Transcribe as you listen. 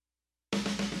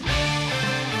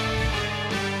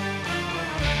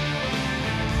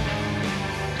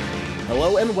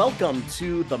Hello and welcome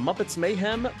to the Muppets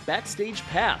Mayhem Backstage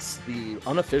Pass, the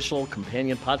unofficial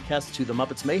companion podcast to the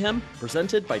Muppets Mayhem,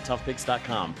 presented by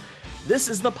toughpicks.com. This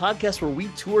is the podcast where we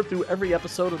tour through every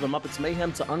episode of the Muppets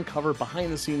Mayhem to uncover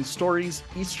behind-the-scenes stories,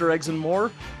 Easter eggs, and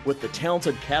more with the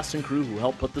talented cast and crew who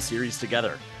helped put the series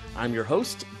together. I'm your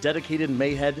host, dedicated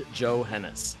Mayhead Joe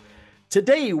Hennis.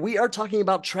 Today, we are talking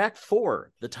about track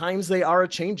 4, The Times They Are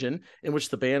A-Changin, in which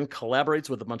the band collaborates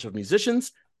with a bunch of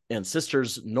musicians, and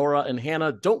sisters Nora and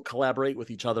Hannah don't collaborate with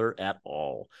each other at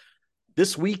all.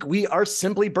 This week, we are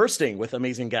simply bursting with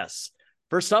amazing guests.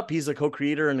 First up, he's a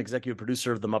co-creator and executive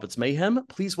producer of the Muppets Mayhem.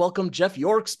 Please welcome Jeff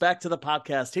Yorks back to the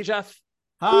podcast. Hey, Jeff.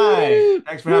 Hi.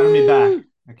 Thanks for having me back.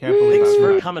 I can't believe Thanks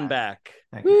for coming back.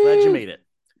 Thank you. Glad you made it.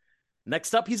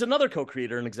 Next up, he's another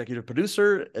co-creator and executive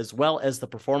producer, as well as the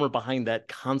performer behind that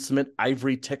consummate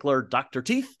ivory tickler, Dr.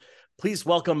 Teeth. Please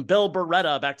welcome Bill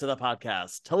Barretta back to the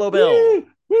podcast. Hello, Bill.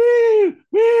 Woo,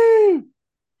 woo,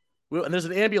 woo. And there's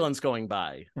an ambulance going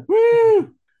by.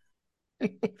 Woo.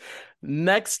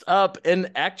 Next up, an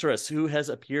actress who has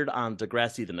appeared on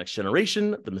Degrassi: The Next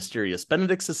Generation, The Mysterious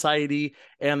Benedict Society,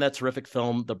 and that terrific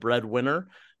film, The Breadwinner.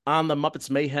 On the Muppets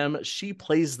Mayhem, she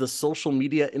plays the social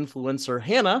media influencer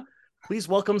Hannah. Please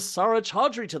welcome Saara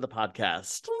Chaudry to the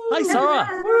podcast. Hi, Saara.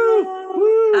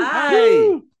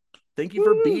 Hi. Thank you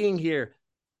for being here.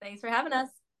 Thanks for having us.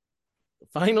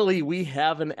 Finally, we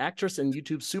have an actress and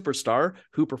YouTube superstar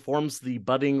who performs the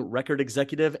budding record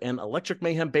executive and Electric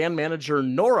Mayhem band manager,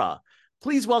 Nora.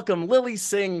 Please welcome Lilly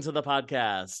Singh to the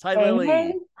podcast. Hi, Lilly.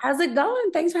 Hey, how's it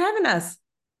going? Thanks for having us.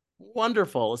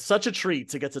 Wonderful. It's such a treat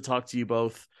to get to talk to you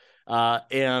both.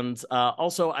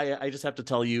 Also, I just have to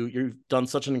tell you, you've done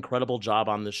such an incredible job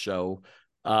on this show.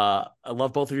 I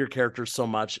love both of your characters so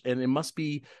much, and it must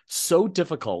be so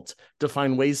difficult to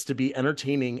find ways to be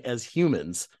entertaining as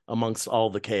humans amongst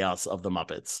all the chaos of the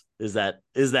Muppets. Is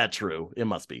that true? It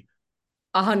must be.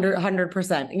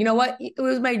 100%. You know what? It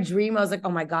was my dream. I was like, oh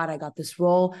my God, I got this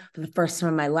role for the first time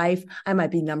in my life. I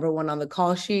might be number 1 on the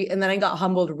call sheet. And then I got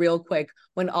humbled real quick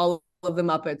when all of the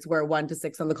Muppets were 1 to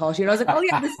 6 on the call sheet. And I was like, oh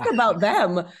yeah, this is about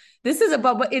them. This is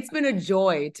about, but it's been a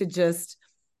joy to just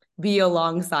be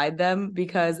alongside them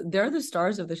because they're the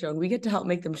stars of the show and we get to help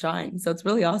make them shine. So it's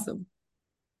really awesome.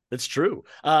 It's true.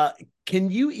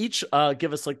 Can you each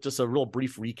give us like just a real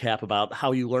brief recap about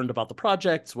how you learned about the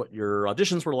project, what your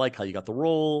auditions were like, how you got the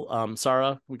role?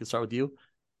 Saara, we can start with you.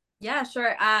 Yeah,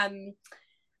 sure. I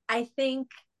think,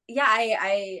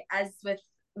 I as with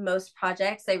most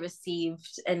projects, I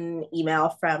received an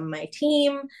email from my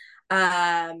team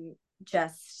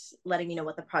just letting me know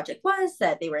what the project was,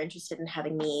 that they were interested in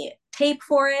having me tape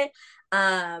for it.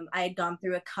 I had gone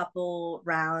through a couple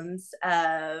rounds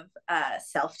of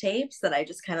self-tapes that I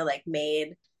just kind of like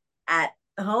made at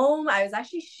home. I was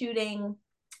actually shooting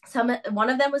one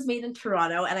of them was made in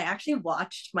Toronto, and I actually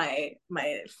watched my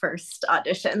first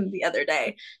audition the other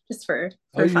day just for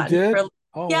fun. You did? For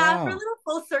a little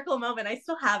full circle moment. I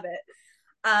still have it.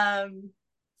 And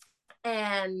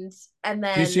then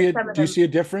do you see a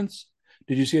difference?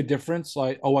 Did you see a difference?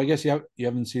 Like, I guess you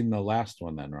haven't seen the last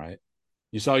one then, right?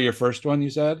 You saw your first one,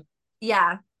 you said?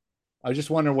 Yeah. I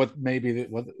just wonder it'd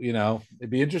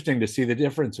be interesting to see the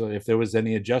difference, if there was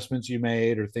any adjustments you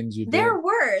made or things you did. There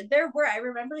were. I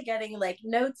remember getting like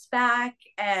notes back,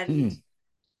 and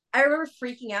I remember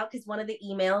freaking out because one of the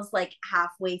emails like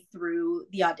halfway through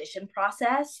the audition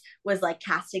process was like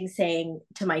casting saying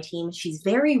to my team, she's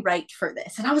very right for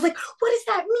this. And I was like, what does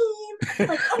that mean?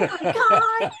 Like, oh my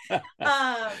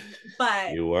God.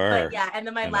 But yeah. And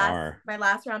then my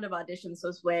last round of auditions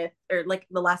was with, or like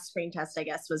the last screen test, I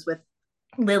guess, was with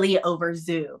Lilly over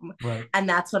Zoom. Right. And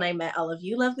that's when I met all of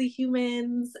you lovely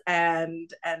humans and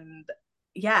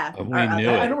yeah.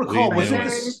 I don't recall. Was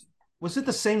it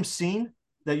the same scene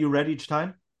that you read each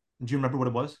time? Do you remember what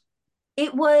it was?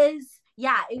 It was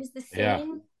the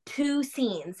same 2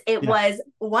 scenes. It was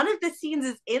one of the scenes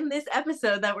is in this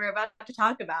episode that we're about to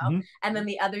talk about. And then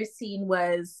the other scene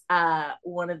was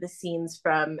one of the scenes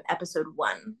from episode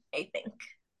 1, I think.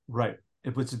 Right.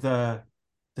 It was the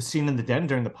scene in the den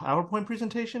during the PowerPoint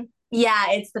presentation?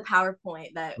 Yeah, it's the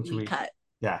Powerpoint that we cut.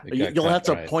 Yeah. You'll have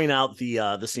to point out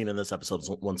the scene in this episode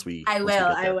once we I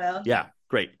will. Yeah,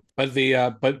 great. But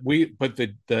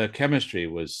the chemistry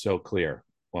was so clear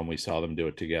when we saw them do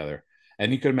it together,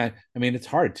 and you could imagine. I mean, it's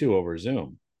hard too over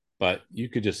Zoom, but you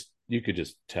could just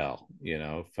tell.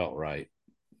 It felt right.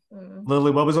 Lilly,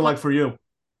 what was it like for you?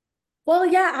 Well,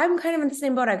 yeah, I'm kind of in the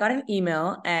same boat. I got an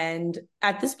email, and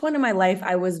at this point in my life,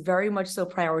 I was very much so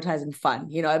prioritizing fun.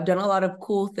 I've done a lot of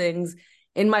cool things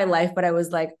in my life, but I was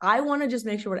like, I want to just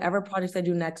make sure whatever projects I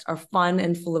do next are fun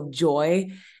and full of joy.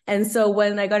 And so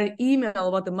when I got an email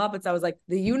about the Muppets, I was like,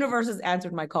 the universe has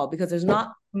answered my call, because there's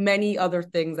not many other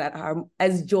things that are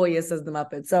as joyous as the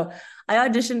Muppets. So I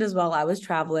auditioned as well. I was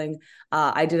traveling.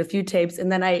 I did a few tapes, and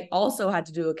then I also had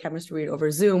to do a chemistry read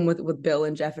over Zoom with Bill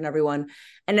and Jeff and everyone.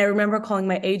 And I remember calling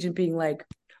my agent being like,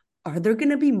 are there going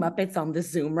to be Muppets on the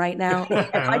Zoom right now?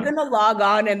 Am I going to log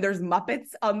on and there's Muppets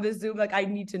on the Zoom? Like, I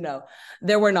need to know.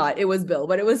 There were not. It was Bill,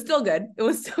 but it was still good. It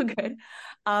was still good.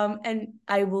 And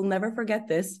I will never forget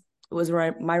this. It was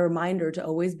my reminder to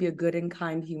always be a good and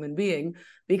kind human being,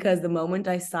 because the moment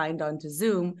I signed on to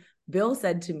Zoom, Bill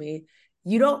said to me,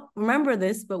 you don't remember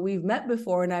this, but we've met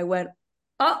before. And I went,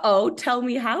 uh-oh, tell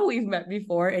me how we've met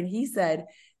before. And he said,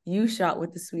 you shot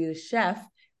with the Swedish Chef,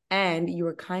 and you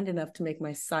were kind enough to make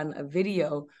my son a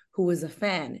video who was a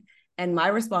fan. And my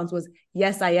response was,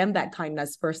 yes, I am that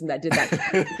kindness person that did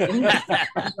that.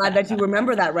 I'm glad that you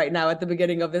remember that right now at the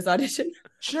beginning of this audition.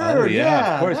 Sure,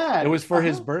 yeah, of course. that. It was for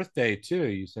his birthday too.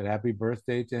 You said happy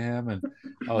birthday to him, and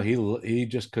he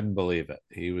just couldn't believe it.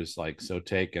 He was like so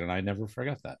taken, and I never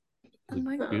forgot that. Oh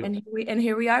my God. And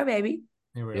here we are, baby.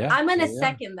 Yeah, I'm gonna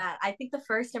second that. I think the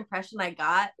first impression I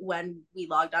got when we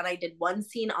logged on, I did one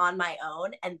scene on my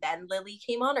own, and then Lilly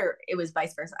came on, or it was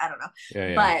vice versa. I don't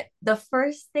know. But the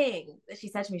first thing that she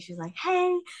said to me, she was like,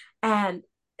 "Hey," and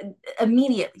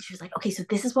immediately she was like, "Okay, so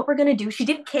this is what we're gonna do." She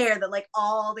didn't care that like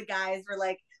all the guys were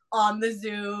like on the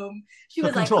Zoom. She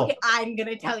was like, "Okay, I'm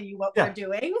gonna tell you what we're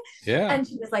doing." Yeah, and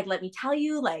she was like, "Let me tell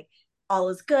you, like." All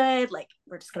is good, like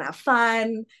we're just gonna have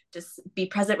fun, just be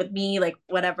present with me, like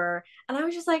whatever. And I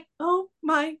was just like, oh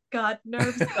my God,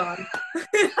 nerves gone.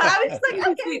 I was just like,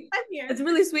 okay, I'm here. It's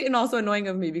really sweet and also annoying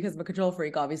of me because I'm a control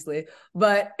freak, obviously,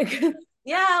 but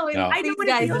yeah, I know what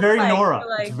it feels it's very like. Nora.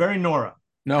 Like, it's very Nora.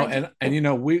 No, and you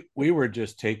know, we were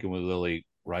just taken with Lilly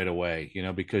right away, you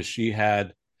know, because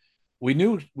we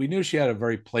knew she had a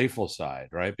very playful side,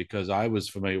 right? Because I was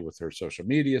familiar with her social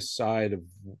media side of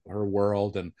her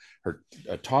world and her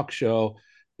talk show,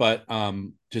 but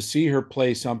to see her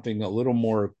play something a little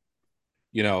more,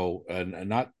 you know, and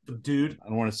not, dude, I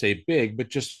don't want to say big, but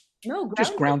just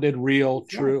grounded, real,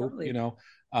 true, totally. You know,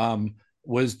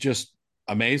 was just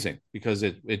amazing because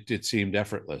it seemed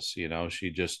effortless. You know, she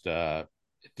just it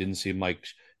didn't seem like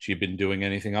she'd been doing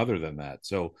anything other than that.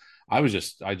 So I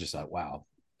just thought, wow.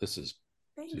 She's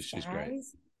guys. Great.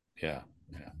 Yeah.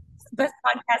 Best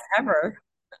podcast ever.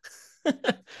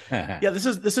 Yeah, this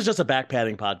is just a back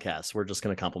padding podcast. We're just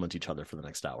going to compliment each other for the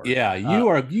next hour. Yeah,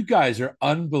 you guys are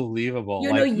unbelievable.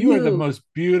 You are the most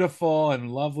beautiful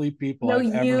and lovely people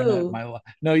I've ever met in my life.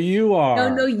 No, you are.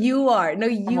 No, you are. No,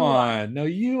 you Come on. No,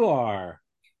 you are.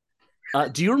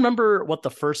 Do you remember what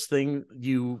the first thing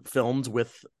you filmed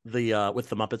with the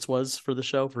Muppets was for the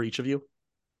show for each of you?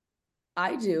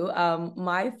 I do.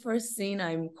 My first scene,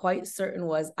 I'm quite certain,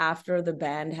 was after the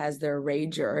band has their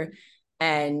rager,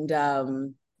 and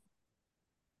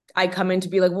I come in to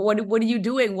be like, well, what are you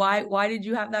doing? Why did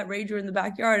you have that rager in the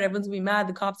backyard? Everyone's gonna be mad.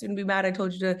 The cops are gonna be mad. I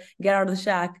told you to get out of the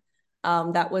shack.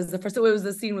 That was the first. So it was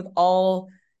the scene with all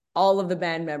of the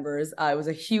band members. It was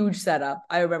a huge setup.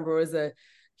 I remember it was a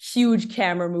huge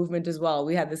camera movement as well.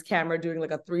 We had this camera doing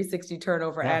like a 360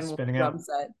 turnover and drum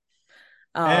set.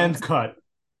 And cut.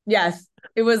 Yes,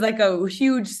 it was like a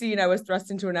huge scene I was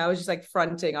thrust into, and I was just like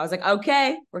fronting. I was like,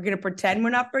 okay, we're going to pretend we're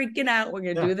not freaking out. We're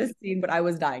going to do this scene, but I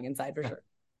was dying inside for sure.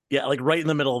 Yeah, like right in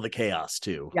the middle of the chaos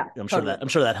too. Yeah, I'm sure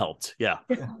that helped. Yeah.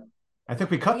 I think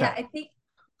we cut that.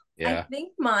 I think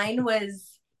mine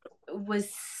was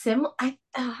similar.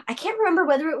 I can't remember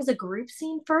whether it was a group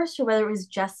scene first or whether it was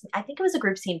just, I think it was a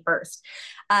group scene first,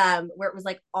 where it was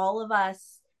like all of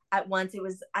us at once. It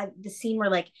was the scene where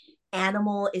like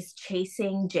Animal is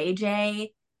chasing JJ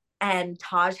and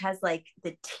Taj has like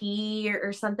the tea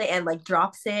or something and like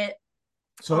drops it.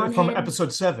 So from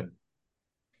episode 7.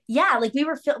 Yeah, like we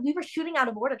were shooting out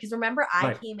of order because remember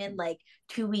I came in like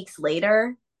 2 weeks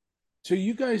later. So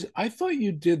you guys, I thought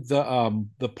you did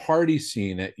the party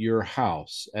scene at your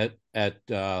house at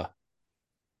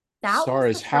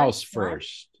Saara's house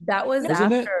first. That was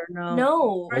Wasn't after. It?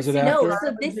 No. Was it after? No.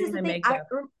 So this is the thing.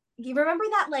 You remember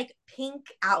that like pink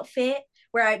outfit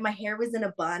where my hair was in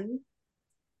a bun?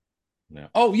 No.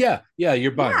 Oh yeah,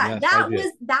 your bun. Yeah,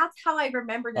 yes, that's how I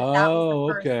remember that. That was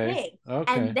the first thing.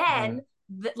 Okay. And then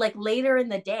like later in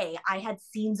the day, I had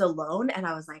scenes alone, and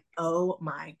I was like, oh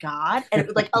my God, and it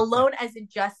was like alone as in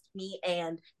just me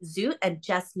and Zoot, and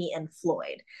just me and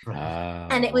Floyd,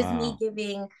 and it was me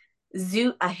giving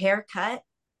Zoot a haircut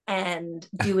and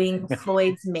doing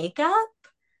Floyd's makeup.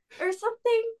 or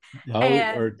something. Oh,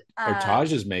 And or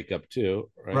Taj's makeup too,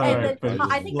 right? and then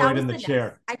But I think that Floyd was in the the next.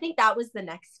 chair. I think that was the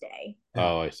next day,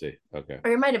 Oh, I see. Okay.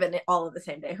 or it might have been all of the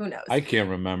same day. Who knows? I can't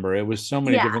remember. It was so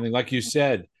many Yeah. different things. Like you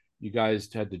said, you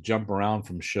guys had to jump around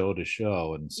from show to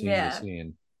show and scene to Yeah.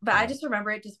 scene. But I just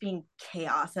remember it just being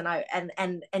chaos, and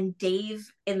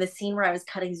Dave, in the scene where I was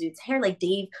cutting Zoot's hair, like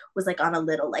Dave was like on a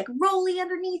little like rolly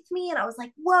underneath me, and I was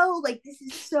like, whoa, like this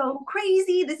is so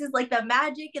crazy. This is like the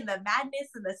magic and the madness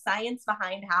and the science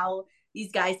behind how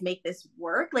these guys make this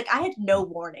work. Like I had no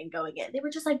warning going in. They were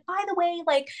just like, by the way,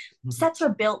 like sets are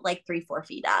built like 3-4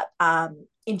 feet up.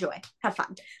 Enjoy, have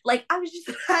fun. Like I was just,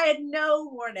 I had no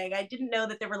warning. I didn't know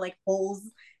that there were like holes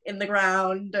in the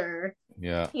ground, or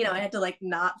I had to like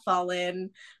not fall in.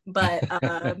 But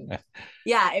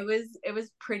yeah, it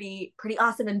was pretty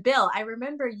awesome. And Bill, I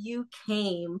remember you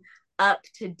came up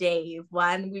to Dave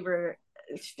when we were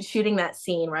shooting that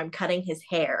scene where I'm cutting his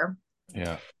hair,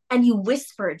 and you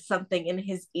whispered something in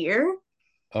his ear.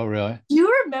 Oh, really? Do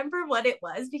you remember what it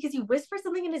was? Because you whispered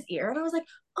something in his ear, and I was like,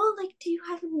 oh, like, do you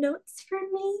have notes for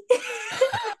me?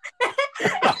 You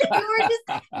were just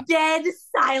dead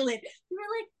silent. You were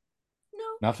like, no,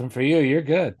 nothing for you. You're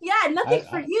good. Yeah, nothing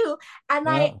for you. And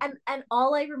no. and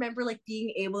all I remember like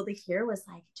being able to hear was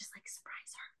like, just like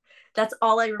surprise her. That's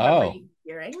all I remember you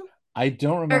hearing. I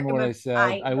don't remember what I said.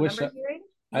 I wish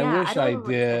I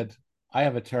did. I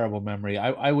have a terrible memory.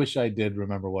 I wish I did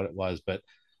remember what it was, but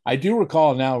I do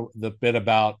recall now the bit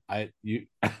about I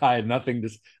had nothing to.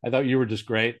 I thought you were just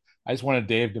great. I just wanted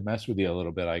Dave to mess with you a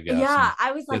little bit, I guess. Yeah,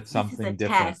 I was like, something this is a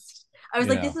different. test. I was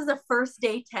like, this is a first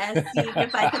day test, seeing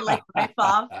if I could like riff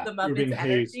off the Muppets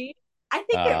energy. I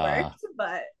think it worked,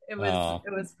 but it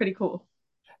was pretty cool.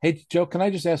 Hey, Joe, can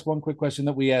I just ask one quick question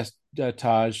that we asked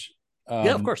Taj?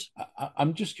 Yeah, of course.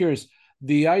 I'm just curious.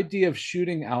 The idea of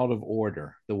shooting out of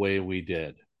order the way we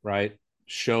did, right?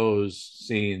 Shows,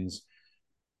 scenes.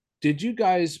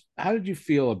 How did you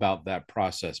feel about that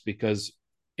process? Because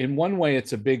in one way,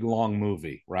 it's a big, long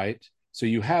movie, right? So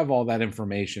you have all that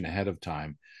information ahead of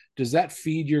time. Does that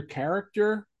feed your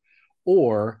character,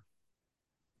 or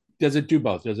does it do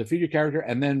both? Does it feed your character,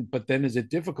 but then is it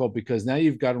difficult because now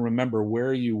you've got to remember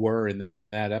where you were in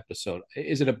that episode?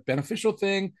 Is it a beneficial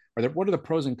thing? What are the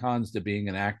pros and cons to being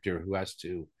an actor who has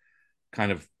to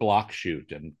kind of block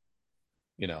shoot and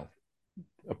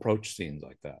approach scenes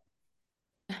like that?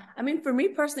 I mean, for me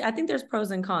personally, I think there's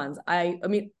pros and cons. I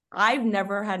mean, I've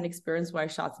never had an experience where I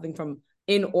shot something from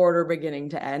in order, beginning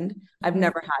to end. I've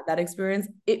never had that experience.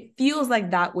 It feels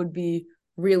like that would be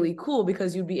really cool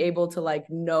because you'd be able to like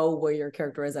know where your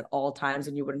character is at all times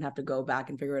and you wouldn't have to go back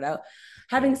and figure it out.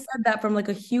 Having said that, from like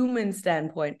a human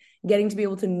standpoint, getting to be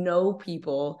able to know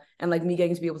people and like me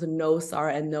getting to be able to know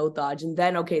Saara and know Taj, and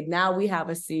then okay, now we have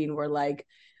a scene where like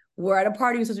we're at a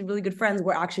party, we're supposed to be really good friends.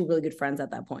 We're actually really good friends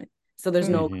at that point. So there's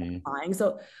no lying.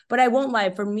 So, but I won't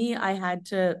lie. For me, I had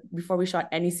to, before we shot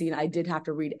any scene, I did have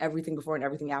to read everything before and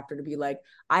everything after to be like,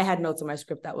 I had notes in my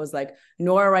script that was like,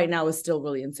 Nora right now is still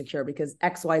really insecure because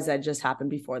XYZ just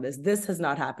happened before this. This has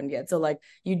not happened yet. So like,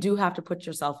 you do have to put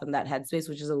yourself in that headspace,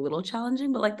 which is a little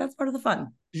challenging, but like, that's part of the fun.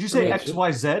 Did you say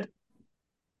XYZ?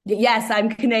 Yes, I'm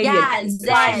Canadian. Yeah,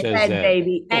 XYZ,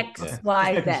 baby. Cool.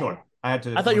 XYZ. Okay. Sure. I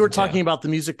thought you were talking about the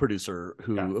music producer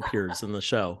who appears in the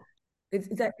show. It's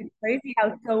crazy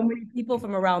how so many people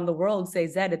from around the world say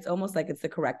Z. It's almost like it's the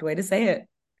correct way to say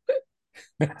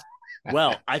it.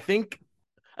 Well, I think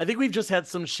we've just had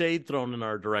some shade thrown in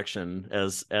our direction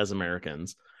as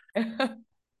Americans. Well,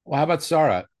 how about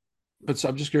Saara? But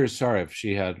I'm just curious, Saara, if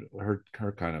she had her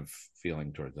kind of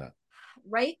feeling towards that.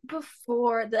 Right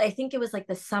before, I think it was like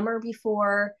the summer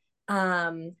before we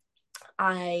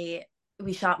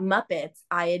shot Muppets,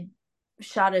 I had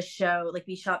shot a show, like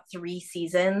we shot 3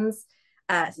 seasons,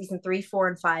 season 3, 4,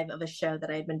 and 5 of a show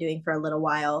that I had been doing for a little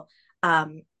while,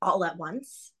 all at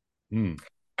once.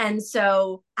 And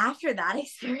so after that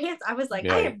experience, I was like,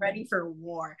 I am ready for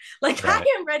war. Like I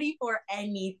am ready for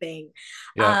anything.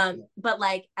 But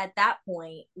like at that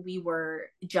point, we were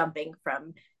jumping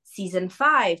from season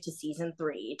 5 to season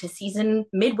 3 to season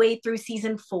midway through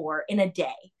season 4 in a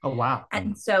day. Oh wow.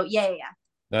 And so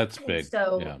that's big. And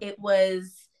so it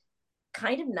was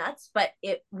kind of nuts, but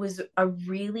it was a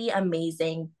really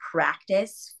amazing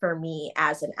practice for me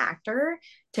as an actor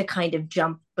to kind of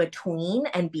jump between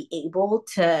and be able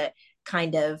to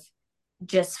kind of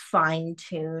just fine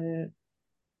tune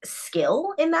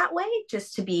skill in that way,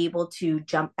 just to be able to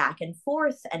jump back and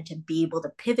forth and to be able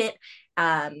to pivot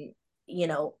at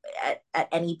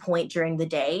any point during the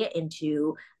day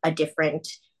into a different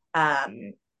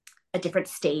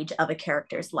stage of a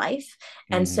character's life.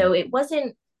 And so it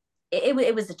wasn't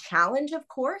it was a challenge, of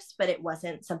course, but it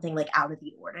wasn't something like out of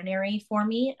the ordinary for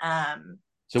me.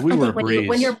 So we were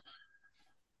when you're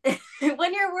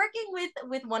when you're working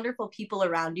with wonderful people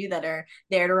around you that are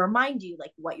there to remind you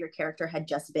like what your character had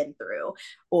just been through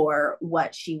or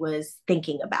what she was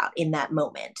thinking about in that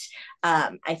moment,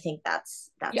 I think that's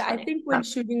yeah, funny. I think when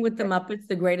shooting with the Muppets,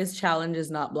 the greatest challenge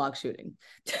is not block shooting.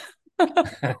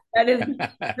 That is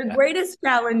the greatest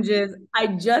challenge. Is I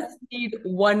just need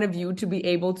one of you to be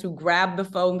able to grab the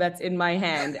phone that's in my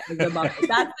hand as a Muppet.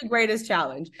 That's the greatest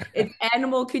challenge. It's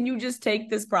Animal. Can you just take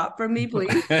this prop from me,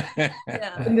 please?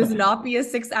 Yeah. Can this not be a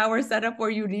 6-hour setup where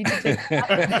you need to take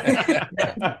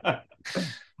that?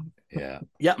 Yeah,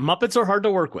 Muppets are hard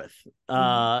to work with.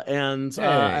 And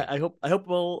I hope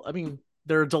we'll, I mean,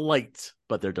 they're a delight,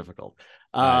 but they're difficult.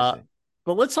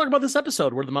 But let's talk about this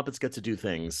episode where the Muppets get to do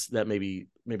things that maybe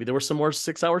there were some more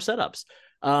 6-hour setups.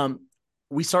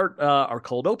 We start our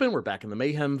cold open. We're back in the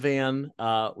Mayhem van.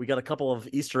 We got a couple of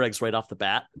Easter eggs right off the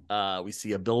bat. We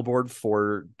see a billboard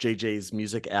for JJ's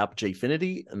music app,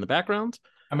 Jfinity, in the background.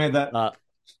 I made that.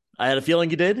 I had a feeling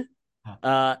you did.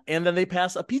 And then they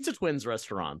pass a Pizza Twins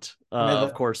restaurant.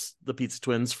 Of course, the Pizza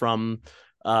Twins from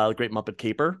the Great Muppet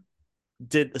Caper.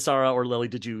 Did Saara or Lily,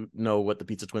 did you know what the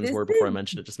Pizza Twins were before I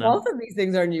mentioned it just now? Both of these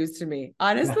things are news to me.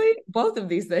 Honestly, both of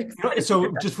these things.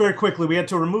 So just very quickly, we had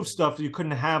to remove stuff. You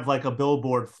couldn't have like a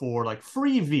billboard for like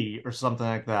Freevee or something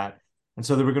like that. And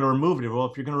so they were going to remove it. Well,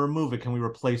 if you're going to remove it, can we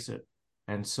replace it?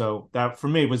 And so that for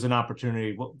me was an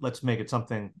opportunity. Well, let's make it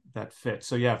something that fits.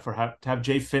 So yeah, to have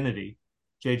Jfinity,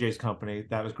 JJ's company,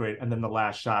 that was great. And then the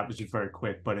last shot was just very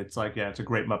quick, but it's like, yeah, it's a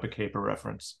great Muppet Caper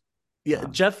reference. Yeah,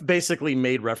 Jeff basically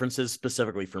made references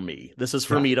specifically for me. This is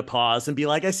for me to pause and be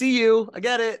like, I see you. I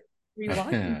get it.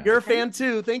 You're a fan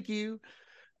too. Thank you.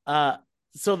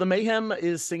 So the Mayhem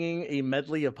is singing a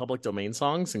medley of public domain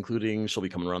songs, including She'll Be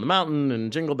Coming Around the Mountain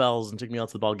and Jingle Bells and Take Me Out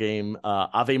to the Ball Game,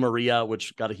 Ave Maria,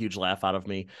 which got a huge laugh out of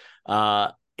me.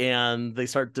 And they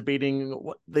start debating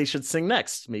what they should sing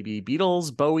next. Maybe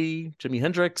Beatles, Bowie, Jimi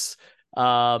Hendrix.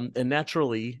 And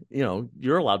naturally, you know,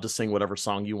 you're allowed to sing whatever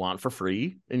song you want for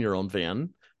free in your own van,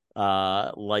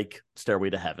 like Stairway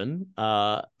to Heaven.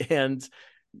 And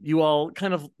you all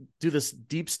kind of do this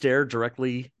deep stare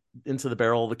directly into the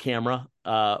barrel of the camera,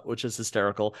 which is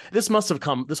hysterical. This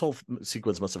whole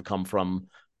sequence must have come from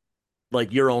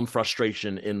like your own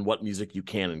frustration in what music you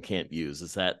can and can't use.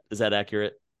 Is that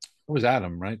accurate? It was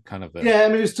Adam, right? Kind of. Yeah, I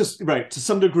mean, it's just right to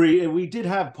some degree. We did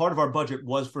have part of our budget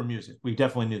was for music. We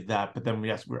definitely knew that. But then,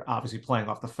 yes, we're obviously playing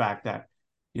off the fact that,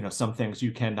 you know, some things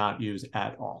you cannot use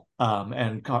at all,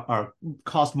 and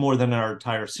cost more than our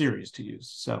entire series to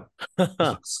use. So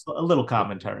a little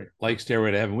commentary. Like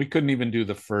Stairway to Heaven. We couldn't even do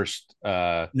the first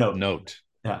note.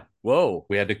 Yeah. Whoa.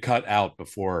 We had to cut out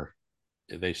before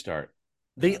they start.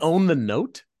 They own the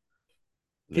note?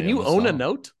 Can you own a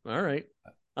note? All right.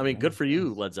 I mean, good for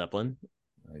you, Led Zeppelin.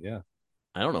 Yeah.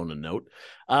 I don't own a note.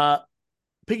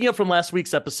 Picking up from last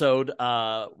week's episode,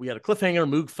 we had a cliffhanger.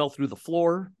 Moog fell through the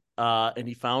floor, and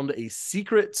he found a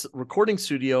secret recording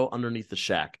studio underneath the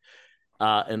shack.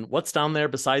 And what's down there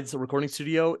besides the recording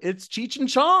studio? It's Cheech and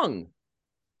Chong,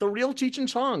 the real Cheech and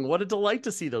Chong. What a delight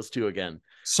to see those two again.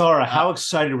 Saara, how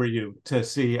excited were you to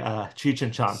see Cheech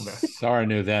and Chong there? Saara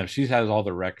knew them. She has all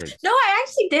the records. No, I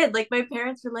actually did. Like my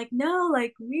parents were like, no,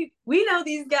 like we know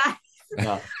these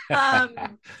guys.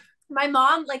 My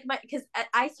mom, because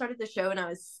I started the show when I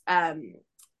was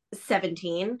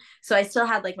 17, so I still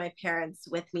had like my parents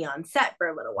with me on set for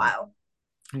a little while.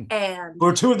 And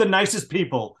we're two of the nicest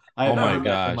people I've ever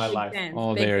met in my life.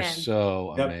 They're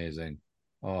so amazing.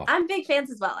 Oh. I'm big fans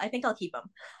as well. I think I'll keep them.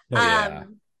 Yeah.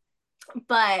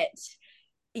 But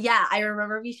yeah, I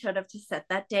remember we showed up to set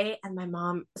that day and my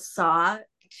mom saw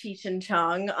Cheech and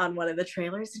Chong on one of the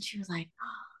trailers and she was like,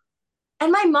 oh.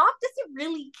 And my mom doesn't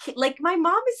really like, my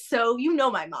mom is so, you know,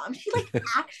 my mom, she like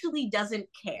actually doesn't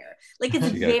care. Like it's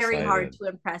very hard to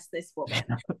impress this woman.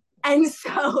 And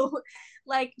so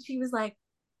like, she was like,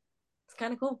 it's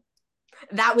kind of cool.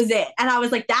 That was it. And I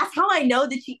was like, that's how I know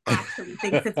that she actually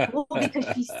thinks it's cool, because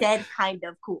she said kind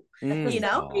of cool, you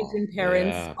know? Asian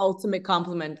parents, ultimate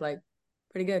compliment, like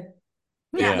pretty good.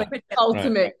 Yeah. Like,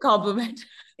 ultimate compliment.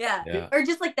 Yeah. Or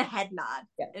just like the head nod.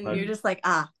 Yeah. And you're just like,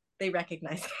 they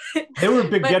recognize it. They were a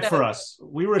big get for us.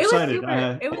 We were excited.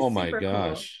 Oh my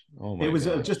gosh. Cool. It was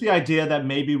just the idea that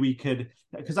maybe we could,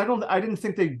 because I didn't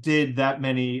think they did that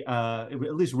many, at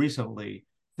least recently,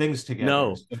 things together.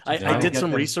 No, I did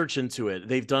some research into it.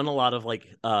 They've done a lot of like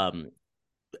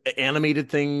animated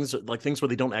things, like things where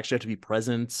they don't actually have to be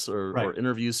present or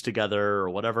interviews together or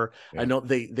whatever. I know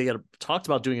they had talked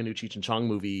about doing a new Cheech and Chong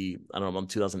movie, I don't know, in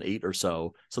 2008 or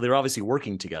so. So they were obviously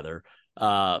working together.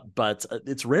 But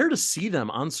it's rare to see them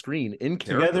on screen in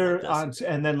character together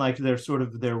and then like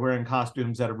they're wearing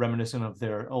costumes that are reminiscent of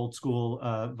their old school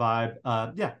vibe.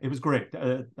 Yeah, it was great.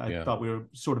 I thought we were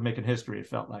sort of making history, it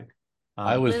felt like.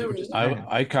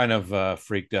 I kind of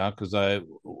freaked out because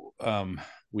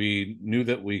we knew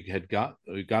that we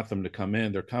got them to come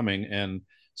in. They're coming, and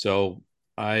so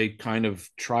I kind of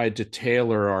tried to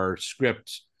tailor our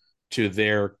script to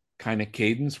their kind of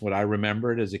cadence, what I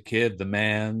remembered as a kid, the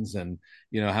mans, and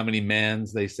how many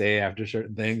mans they say after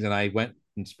certain things. And I went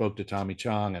and spoke to Tommy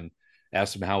Chong and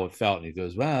asked him how it felt, and he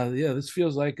goes, "Well, yeah, this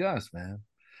feels like us, man."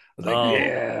 I was like,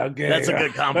 "Yeah, okay, that's a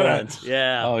good compliment."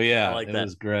 Yeah. Oh yeah, I like it that.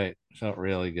 was great. Felt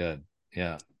really good.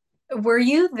 Yeah. Were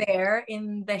you there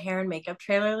in the hair and makeup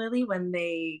trailer, Lily, when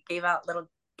they gave out little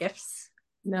gifts?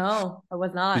 No, I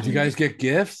was not. Did you guys get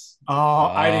gifts? Oh,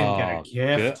 I didn't get a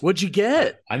gift. Good. What'd you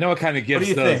get? I know what kind of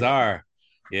gifts those are.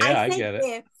 Yeah, I get it.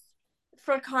 Gifts.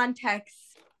 For context,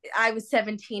 I was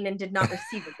 17 and did not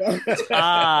receive a gift.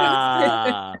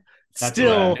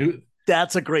 Still,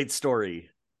 that's a great story.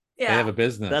 Yeah. They have a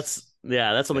business.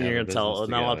 That's something you're gonna tell.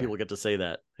 Not a lot of people get to say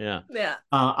that. Yeah.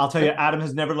 I'll tell you, Adam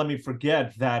has never let me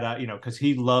forget that. Because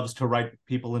he loves to write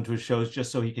people into his shows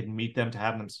just so he can meet them, to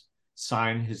have them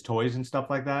sign his toys and stuff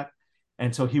like that.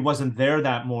 And so he wasn't there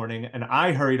that morning, and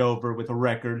I hurried over with a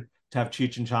record to have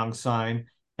Cheech and Chong sign.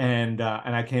 And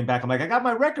I came back. I'm like, I got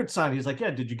my record signed. He's like,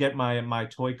 yeah. Did you get my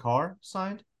toy car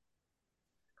signed?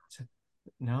 I said,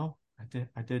 no, I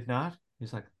did not.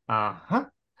 He's like, uh-huh.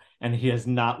 And he has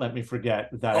not let me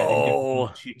forget that I didn't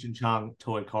get Cheech and Chong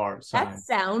toy car signed. That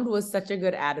sound was such a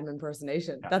good Adam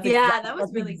impersonation. Yeah. That's that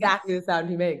was really exactly the sound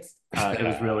he makes. It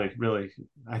was really, really,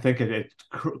 I think it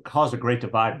caused a great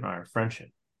divide in our friendship.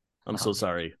 I'm so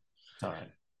sorry. It's all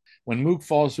right. When Mook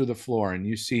falls through the floor and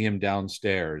you see him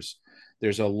downstairs,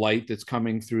 there's a light that's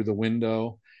coming through the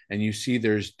window, and you see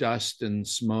there's dust and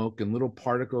smoke and little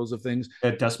particles of things.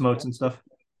 Dust motes and stuff.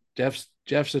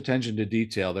 Jeff's attention to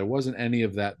detail, there wasn't any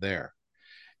of that there.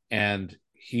 And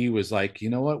he was like, you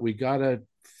know what? We got to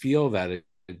feel that.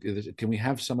 Can we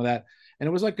have some of that? And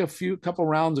it was like a couple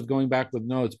rounds of going back with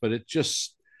notes, but it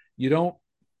just, you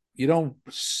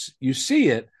see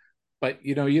it, but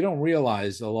you don't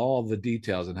realize all the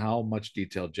details and how much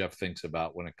detail Jeff thinks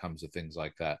about when it comes to things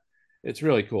like that. It's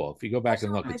really cool. If you go back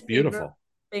and look, it's beautiful.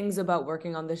 Things about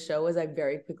working on the show is I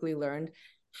very quickly learned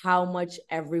how much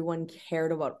everyone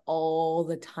cared about all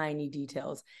the tiny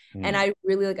details. And I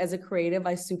really, like, as a creative,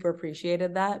 I super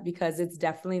appreciated that, because it's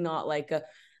definitely not like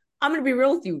I'm going to be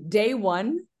real with you. Day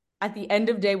one, at the end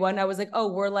of day one, I was like,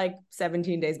 oh, we're like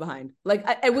 17 days behind. Like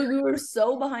we were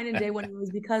so behind in day one. It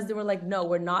was because they were like, no,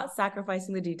 we're not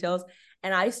sacrificing the details.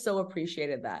 And I so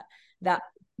appreciated that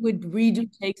would redo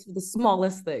takes for the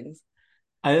smallest things.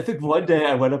 I think one day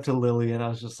I went up to Lily and I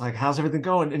was just like, how's everything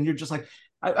going? And you're just like,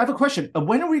 I have a question.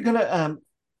 When are we going to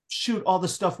shoot all the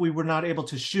stuff we were not able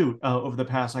to shoot over the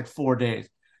past 4 days?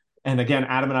 And again,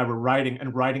 Adam and I were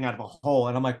writing out of a hole.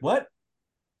 And I'm like, what?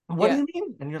 What do you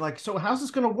mean? And you're like, so how's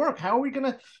this going to work? How are we going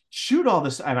to shoot all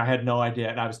this? And I had no idea.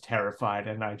 And I was terrified.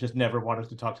 And I just never wanted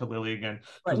to talk to Lily again.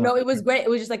 No, it was great. It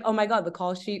was just like, oh my God, the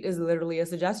call sheet is literally a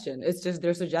suggestion. It's just,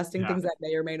 they're suggesting things that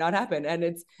may or may not happen. And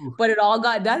but it all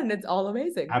got done and it's all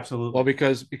amazing. Absolutely. Well,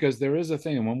 because there is a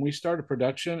thing. And when we start a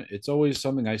production, it's always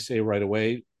something I say right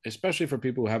away, especially for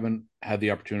people who haven't had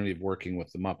the opportunity of working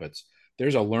with the Muppets.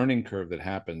 There's a learning curve that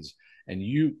happens, and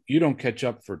you don't catch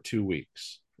up for 2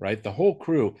 weeks. Right, the whole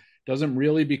crew doesn't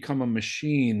really become a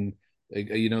machine.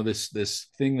 This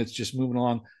thing that's just moving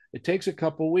along. It takes a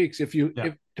couple of weeks if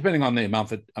depending on the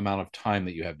amount of time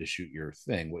that you have to shoot your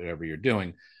thing, whatever you're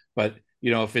doing. But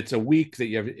if it's a week that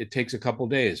you have, it takes a couple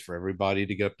of days for everybody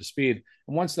to get up to speed.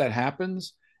 And once that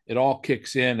happens, it all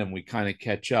kicks in and we kind of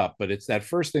catch up. But it's that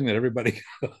first thing that everybody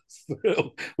goes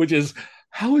through, which is,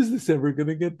 how is this ever going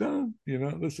to get done?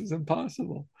 This is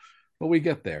impossible. But we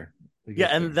get there.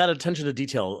 And that attention to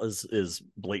detail is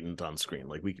blatant on screen.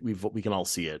 Like we can all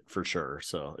see it for sure.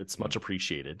 So it's much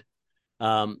appreciated.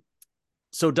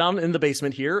 So down in the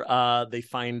basement here, they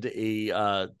find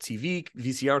a TV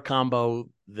VCR combo.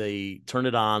 They turn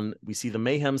it on. We see the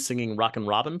Mayhem singing Rockin'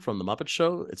 Robin from the Muppet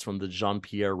Show. It's from the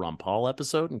Jean-Pierre Rampal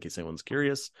episode, in case anyone's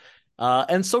curious.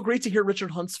 And so great to hear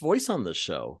Richard Hunt's voice on this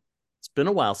show. It's been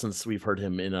a while since we've heard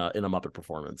him in a Muppet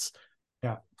performance.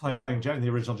 Yeah, playing the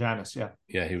original Janice. Yeah,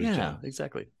 he was. Yeah,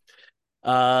 exactly.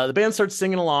 The band starts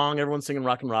singing along. Everyone's singing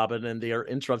Rockin' Robin, and they are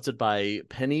interrupted by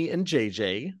Penny and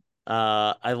JJ.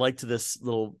 I liked this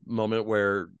little moment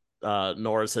where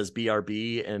Nora says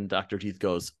BRB, and Dr. Teeth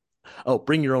goes, "Oh,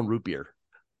 bring your own root beer."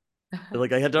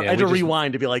 Like I had to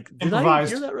rewind to be like, "Did I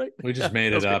hear that right?" We just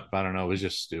made it up. I don't know. It was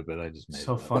just stupid. I just made it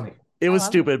up. Funny. It was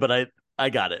stupid, but I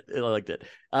got it. I liked it.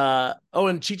 And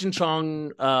Cheech and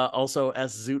Chong also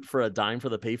asks Zoot for a dime for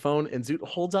the payphone, and Zoot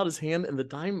holds out his hand, and the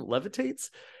dime levitates.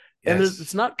 And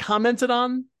it's not commented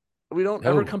on. We don't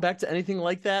ever come back to anything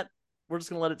like that. We're just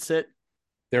gonna let it sit.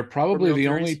 They're probably the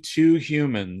only two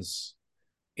humans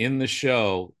in the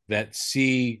show that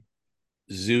see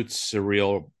Zoot's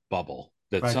surreal bubble.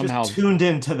 That somehow just tuned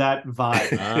into that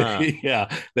vibe. Yeah,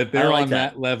 that they're on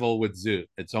that level with Zoot.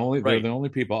 It's only they're the only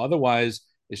people. Otherwise,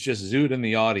 it's just Zoot in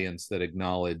the audience that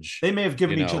acknowledge. They may have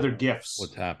given each other gifts.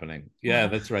 What's happening? Yeah,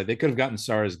 that's right. They could have gotten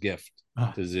Saara's gift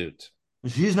to Zoot.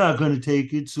 She's not going to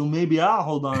take it, so maybe I'll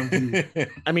hold on to it.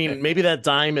 I mean, maybe that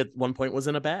dime at one point was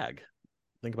in a bag.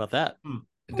 Think about that.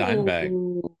 A dime bag.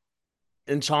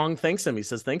 And Chong thanks him. He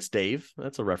says, "Thanks, Dave."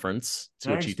 That's a reference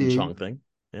to a Cheech and Chong thing.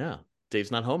 Yeah, Dave's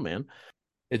not home, man.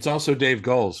 It's also Dave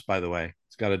Goals, by the way.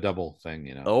 It's got a double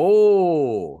thing,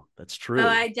 Oh, that's true. Oh,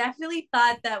 I definitely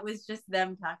thought that was just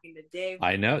them talking to Dave.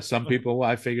 I know. Some people,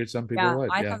 I figured some people would.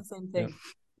 I thought the same thing.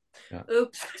 Yeah.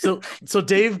 Oops. So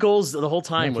Dave Goals the whole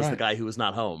time was the guy who was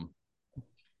not home.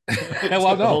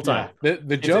 Well, the whole time.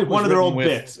 The joke was one of their old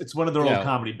bits. It's one of their old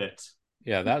comedy bits.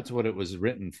 Yeah, that's what it was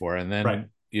written for. And then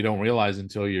you don't realize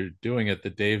until you're doing it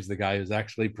that Dave's the guy who's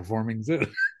actually performing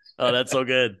Zoot. Oh, that's so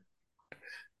good.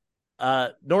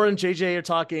 Nora and JJ are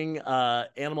talking.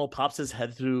 Animal pops his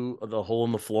head through the hole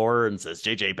in the floor and says,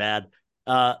 "JJ bad."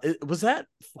 Was that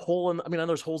hole in? I mean, I know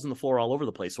there's holes in the floor all over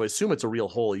the place, so I assume it's a real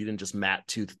hole. You didn't just mat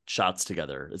two shots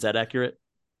together. Is that accurate?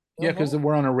 Yeah, because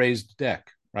we're on a raised deck,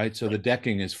 right? So the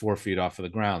decking is 4 feet off of the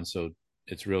ground, so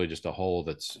it's really just a hole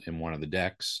that's in one of the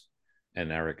decks,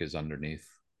 and Eric is underneath.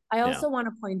 I also want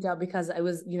to point out, because I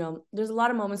was, there's a lot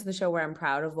of moments in the show where I'm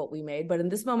proud of what we made, but in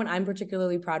this moment, I'm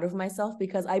particularly proud of myself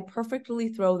because I perfectly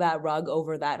throw that rug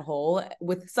over that hole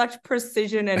with such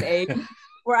precision and aim,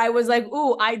 where I was like,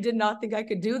 ooh, I did not think I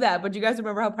could do that. But you guys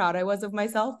remember how proud I was of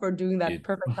myself for doing that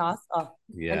perfect toss? Oh,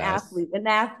 yes. An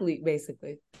athlete,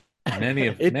 basically.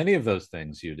 Many of those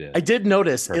things you did. I did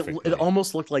notice it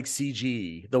almost looked like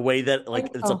CG, the way that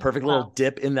it's a perfect little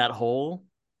dip in that hole.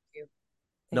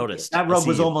 Noticed that rug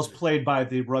was almost played by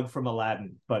the rug from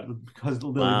Aladdin, but because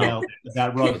Lilly nailed it,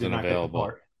 that rug did not get the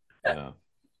part.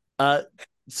 Yeah.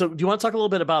 So do you want to talk a little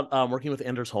bit about working with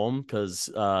Anders Holm, because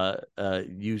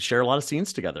you share a lot of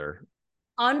scenes together?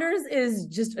 Anders is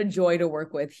just a joy to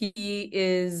work with. He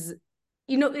is,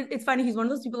 it's funny. He's one of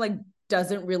those people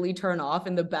doesn't really turn off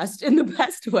in the best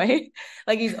way.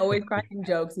 He's always cracking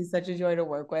jokes. He's such a joy to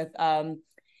work with.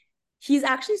 He's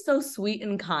actually so sweet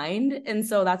and kind. And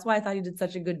so that's why I thought he did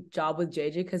such a good job with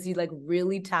JJ, because he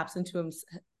really taps into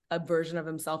a version of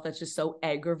himself that's just so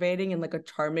aggravating in a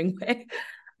charming way.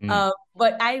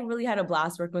 But I really had a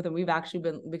blast working with him. We've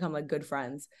actually become good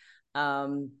friends.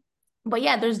 But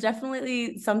yeah, there's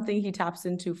definitely something he taps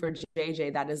into for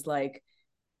JJ that is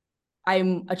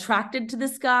I'm attracted to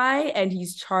this guy and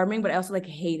he's charming, but I also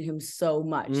hate him so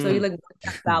much. So he works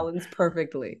that balance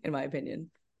perfectly, in my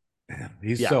opinion.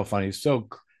 He's so funny. He's so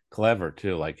clever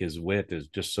too. His wit is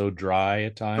just so dry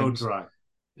at times. So dry.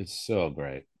 It's so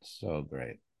great. So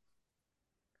great.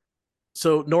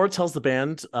 So Nora tells the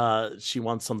band she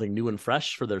wants something new and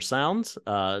fresh for their sound.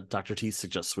 Dr. T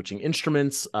suggests switching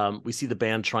instruments. We see the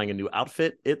band trying a new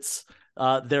outfit. It's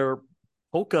their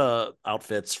polka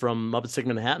outfits from Muppets Take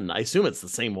Manhattan. I assume it's the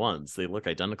same ones. They look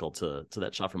identical to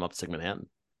that shot from Muppets Take Manhattan.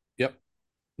 Yep.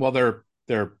 Well,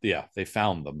 they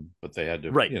found them, but they had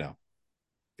to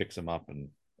fix them up, and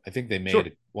I think they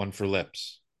made one for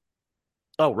lips.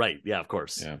 Oh, right. Yeah, of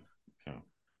course. Yeah.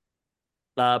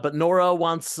 But Nora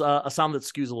wants a sound that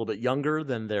skews a little bit younger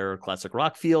than their classic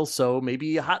rock feel, so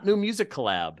maybe a hot new music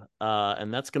collab.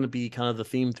 And that's going to be kind of the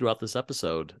theme throughout this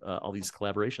episode, all these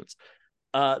collaborations.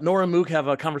 Nora and Moog have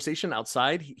a conversation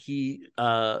outside. He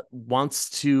wants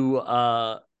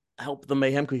to help the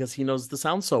Mayhem because he knows the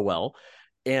sound so well.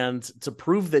 And to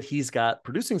prove that he's got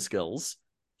producing skills,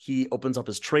 he opens up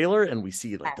his trailer and we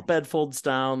see the bed folds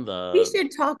down. We should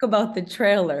talk about the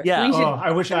trailer. Yeah. I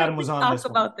wish Adam was on this.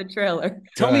 Talk about the trailer.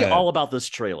 Tell me all about this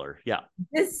trailer. Yeah.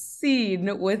 This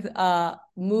scene with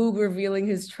Moog revealing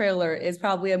his trailer is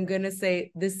probably, I'm going to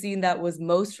say, the scene that was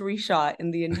most reshot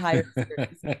in the entire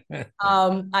series.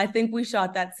 I think we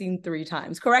shot that scene 3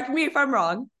 times. Correct me if I'm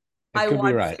wrong. It could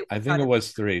be right. I think it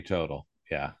was 3 total.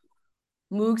 Yeah.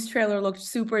 Moog's trailer looked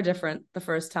super different the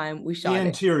first time we shot The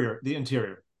interior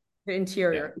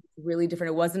really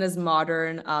different. It wasn't as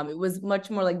modern. It was much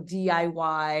more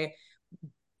DIY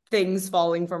things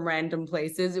falling from random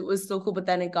places. It was so cool, but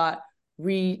then it got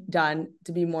redone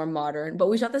to be more modern. But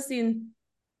we shot the scene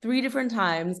 3 different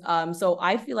times. So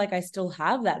I feel like I still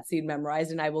have that scene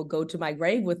memorized, and I will go to my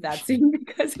grave with that scene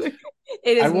because it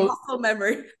is muscle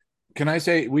memory. Can I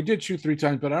say we did shoot 3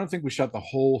 times, but I don't think we shot the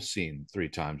whole scene 3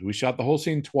 times. We shot the whole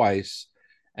scene twice,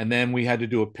 and then we had to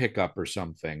do a pickup or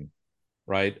something,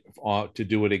 right? To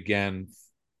do it again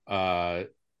on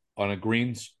a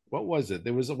green. What was it?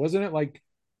 Wasn't it like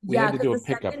we Yeah, had to do a because the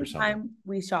pickup or second something? time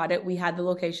we shot it, we had the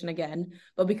location again,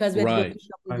 but because we had to go Right. pick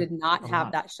up, we did not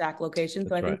have that shack location.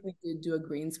 So That's I think right. we did do a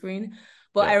green screen.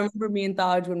 But I remember me and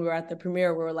Thaj when we were at the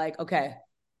premiere, we were like, okay,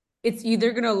 it's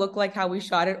either gonna look like how we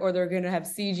shot it, or they're gonna have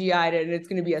CGI'd it, and it's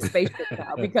gonna be a spaceship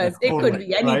now because it could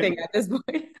be anything at this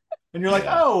point. And you're like,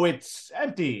 oh, it's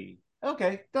empty.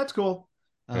 Okay, that's cool.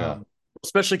 Yeah.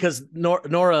 Especially because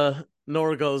Nora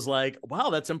goes like, wow,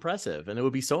 that's impressive. And it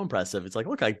would be so impressive. It's like,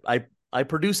 look, I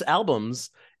produce albums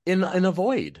in a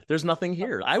void. There's nothing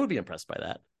here. I would be impressed by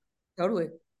that. Totally.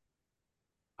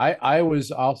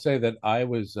 I'll say that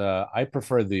I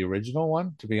prefer the original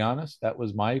one, to be honest. That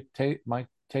was my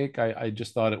take. I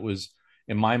just thought it was,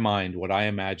 in my mind, what I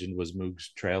imagined was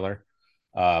Moog's trailer.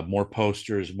 More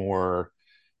posters, more,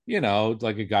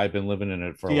 like a guy been living in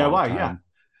it for a DIY, long time.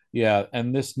 Yeah.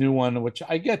 And this new one, which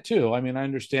I get too. I mean, I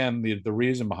understand the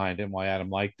reason behind it and why Adam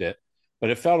liked it, but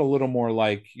it felt a little more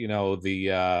like,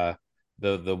 the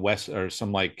West, or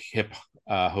some like hip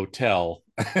hotel,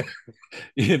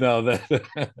 in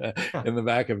the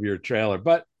back of your trailer.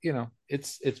 But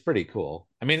it's pretty cool.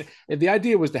 I mean, the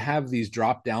idea was to have these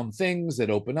drop down things that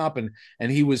open up,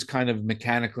 and he was kind of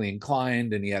mechanically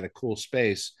inclined, and he had a cool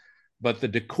space, but the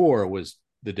decor was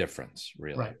the difference,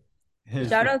 really. Right.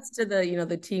 Shout outs to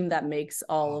the team that makes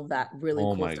all of that really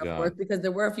cool stuff work, because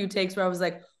there were a few takes where I was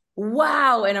like,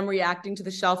 wow, and I'm reacting to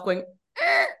the shelf going,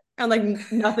 and like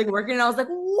nothing working, and I was like,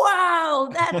 wow,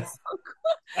 that's so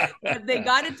cool. But they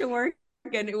got it to work,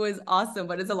 and it was awesome.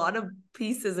 But it's a lot of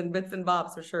pieces and bits and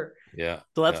bobs for sure. Yeah.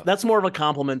 So that's more of a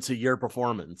compliment to your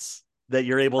performance, that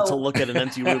you're able to look at an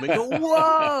empty room and go,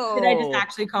 whoa. Did I just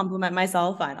actually compliment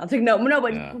myself? Fine, I'll take no,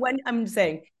 but when I'm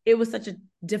saying it was such a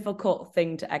difficult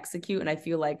thing to execute, and I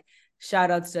feel like shout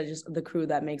outs to just the crew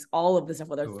that makes all of this stuff,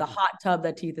 whether it's the hot tub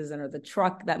that Teeth is in or the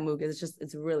truck that Moog is,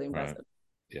 it's really impressive.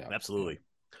 Right. Yeah, absolutely.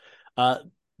 The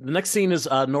next scene is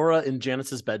Nora in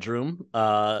Janice's bedroom.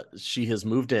 She has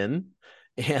moved in,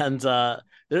 and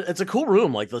it's a cool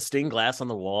room, like the stained glass on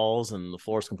the walls, and the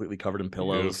floor is completely covered in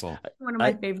pillows. Beautiful. One of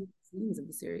my favorite scenes of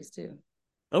the series too.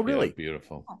 Oh, really? Yeah,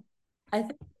 beautiful. I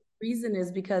think the reason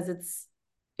is because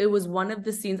it was one of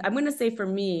the scenes, I'm going to say for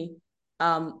me,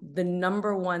 the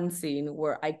number one scene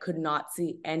where I could not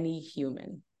see any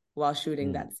human while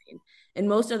shooting that scene. In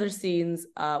most other scenes,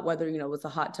 whether, it was a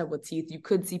hot tub with Teeth, you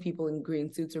could see people in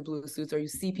green suits or blue suits, or you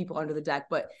see people under the deck,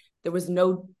 but there was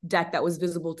no deck that was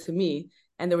visible to me,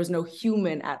 and there was no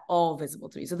human at all visible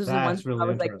to me. So this is one thing I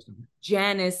was like,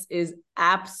 Janice is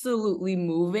absolutely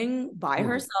moving by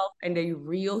herself and a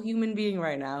real human being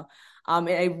right now. And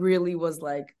it really was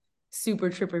like super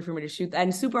trippy for me to shoot,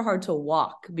 and super hard to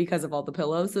walk because of all the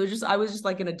pillows. So I was just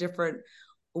like in a different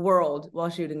world while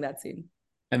shooting that scene.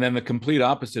 And then the complete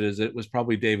opposite is it was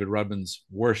probably David Rudman's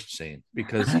worst scene,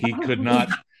 because he didn't have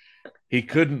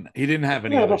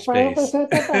any other space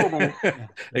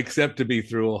except to be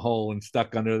through a hole and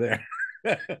stuck under there.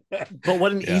 But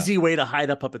what an easy way to hide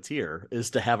a puppeteer is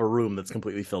to have a room that's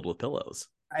completely filled with pillows.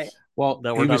 Right. Well,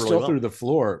 he was still through the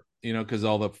floor, because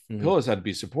all the pillows had to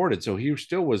be supported. So he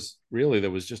still was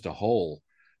there was just a hole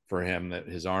for him that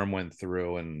his arm went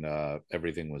through, and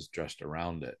everything was dressed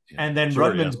around it. And then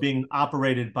Rudman's being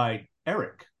operated by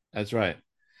Eric. That's right.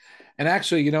 And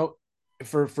actually,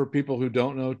 for people who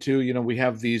don't know too, we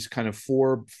have these kind of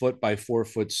 4 foot by 4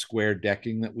 foot square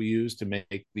decking that we use to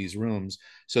make these rooms,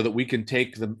 so that we can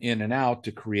take them in and out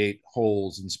to create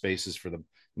holes and spaces for the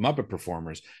Muppet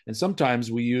performers. And sometimes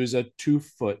we use a 2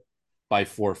 foot by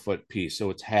 4 foot piece, so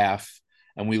it's half,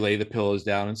 and we lay the pillows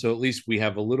down, and so at least we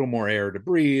have a little more air to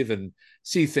breathe and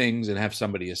see things and have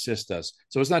somebody assist us.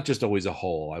 So it's not just always a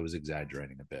hole. I was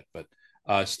exaggerating a bit,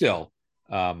 but still,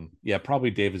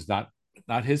 probably Dave is not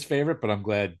his favorite, but I'm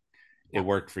glad it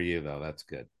worked for you, though. That's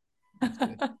good.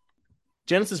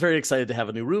 Janice is very excited to have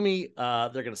a new roomie.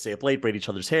 They're going to stay up late, braid each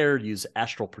other's hair, use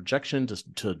astral projection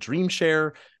to dream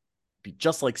share, be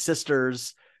just like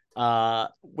sisters,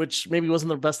 which maybe wasn't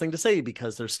the best thing to say,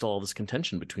 because there's still all this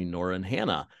contention between Nora and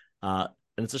Hannah. And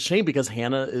it's a shame, because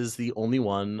Hannah is the only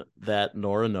one that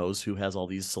Nora knows who has all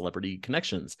these celebrity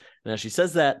connections. And as she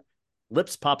says that,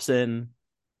 Lips pops in,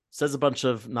 says a bunch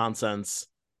of nonsense,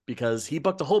 because he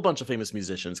booked a whole bunch of famous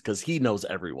musicians because he knows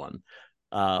everyone.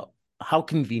 How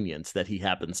convenient that he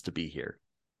happens to be here.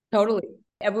 Totally.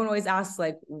 Everyone always asks,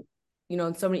 like, you know,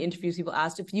 in so many interviews, people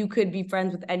asked if you could be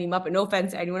friends with any Muppet. No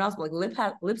offense to anyone else, but like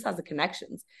Lips has the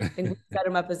connections. I think we set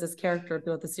him up as this character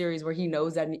throughout the series where he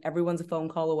knows that everyone's a phone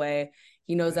call away.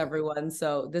 He knows everyone.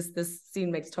 So this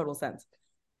scene makes total sense.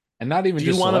 And not even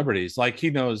just celebrities. Like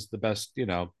he knows the best, you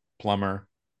know, plumber.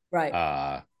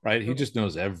 Right. Right. He just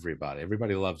knows everybody.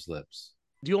 Everybody loves Lips.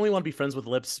 Do you only want to be friends with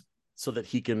Lips so that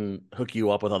he can hook you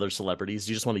up with other celebrities?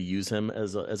 Do you just want to use him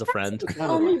as a friend? That's the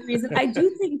only reason. I do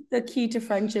think the key to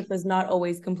friendship is not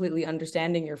always completely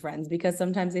understanding your friends, because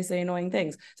sometimes they say annoying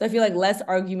things. So I feel like less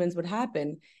arguments would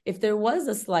happen if there was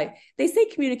a slight. They say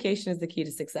communication is the key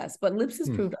to success, but Lips has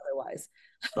proved otherwise.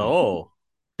 Oh,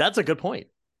 that's a good point.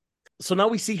 So now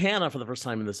we see Hannah for the first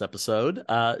time in this episode.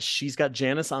 She's got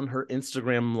Janice on her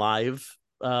Instagram live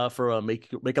for a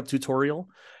makeup tutorial.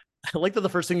 I like that the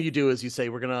first thing you do is you say,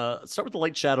 we're going to start with the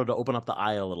light shadow to open up the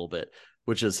eye a little bit,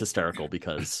 which is hysterical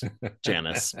because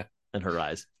Janice and her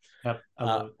eyes. Yep,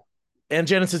 and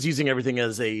Janice is using everything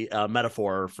as a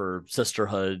metaphor for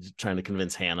sisterhood, trying to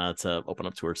convince Hannah to open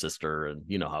up to her sister. And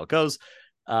you know how it goes.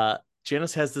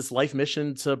 Janice has this life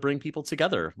mission to bring people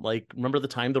together. Like, remember the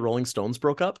time the Rolling Stones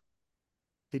broke up?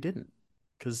 They didn't,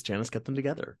 because Janice kept them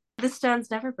together. The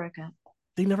Stones never broke up.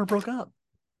 They never broke up.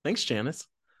 Thanks, Janice.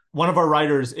 One of our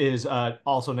writers is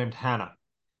also named Hannah,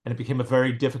 and it became a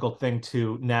very difficult thing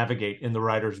to navigate in the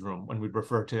writer's room when we'd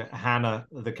refer to Hannah,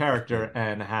 the character,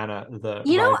 and Hannah, the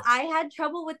You know, writer. I had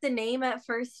trouble with the name at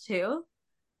first, too.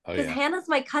 Because Hannah's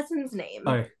my cousin's name.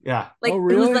 Oh, yeah. Like,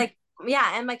 really? It was like,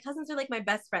 yeah, and my cousins are like my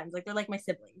best friends. Like, they're like my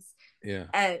siblings.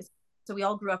 Yeah. So we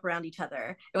all grew up around each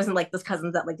other. It wasn't like those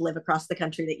cousins that like live across the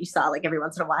country that you saw like every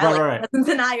once in a while. Right. Cousins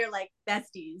and I are like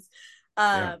besties.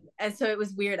 And so it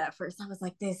was weird at first. I was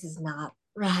like, this is not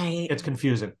right. It's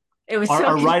confusing. It was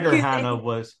our writer Hannah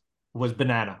was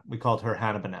Banana. We called her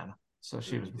Hannah Banana, so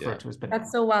she was referred to as Banana.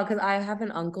 That's so wild, because I have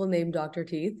an uncle named Dr.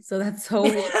 Teeth, so that's so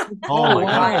oh my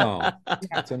god,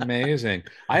 that's amazing.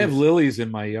 I have lilies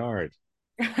in my yard.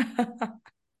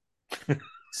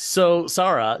 So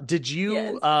Saara, did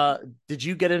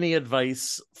you get any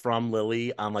advice from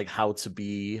Lilly on like how to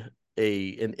be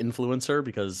an influencer?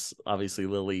 Because obviously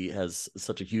Lilly has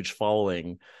such a huge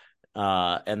following,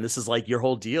 and this is like your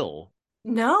whole deal.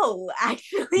 No,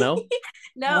 actually,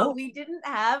 no, we didn't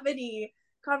have any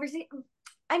conversation.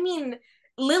 I mean,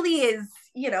 Lilly is,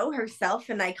 you know, herself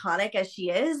and iconic as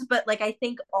she is, but like I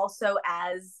think also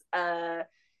as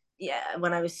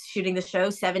when I was shooting the show,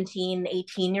 17,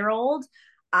 18-year-old,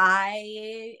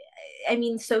 I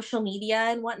mean, social media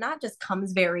and whatnot just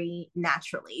comes very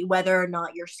naturally, whether or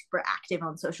not you're super active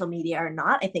on social media or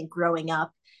not. I think growing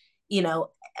up, you know,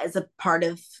 as a part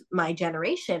of my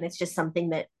generation, it's just something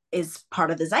that is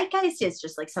part of the zeitgeist. It's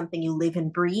just like something you live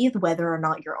and breathe, whether or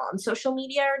not you're on social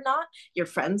media or not. Your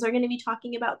friends are going to be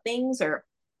talking about things, or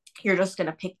you're just going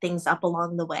to pick things up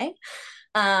along the way.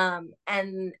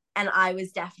 And I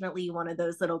was definitely one of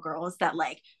those little girls that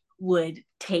like would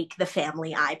take the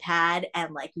family iPad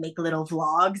and like make little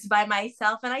vlogs by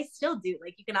myself. And I still do.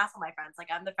 Like, you can ask all my friends. Like,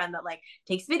 I'm the friend that like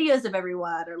takes videos of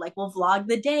everyone, or like will vlog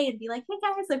the day and be like, hey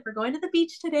guys, like we're going to the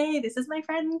beach today. This is my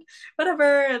friend,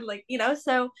 whatever. And like, you know,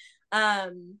 so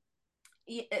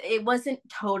it wasn't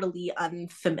totally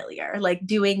unfamiliar. Like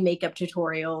doing makeup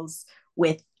tutorials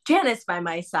with Janice by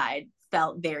my side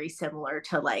felt very similar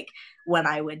to like when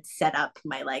I would set up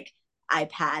my like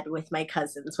iPad with my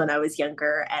cousins when I was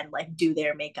younger and like do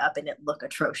their makeup and it look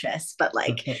atrocious, but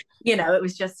like you know, it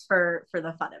was just for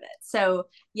the fun of it. So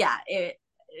yeah,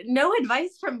 no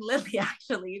advice from Lilly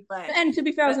actually, but and to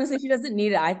be fair, I was gonna say she doesn't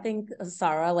need it. I think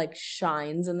Saara like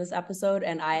shines in this episode,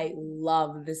 and I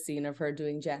love the scene of her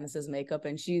doing Janice's makeup,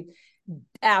 and she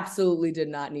absolutely did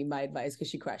not need my advice because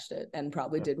she crushed it and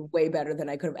probably did way better than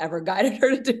I could have ever guided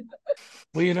her to do.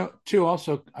 Well, you know, too,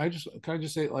 also can I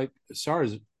just say, like,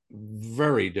 Saara's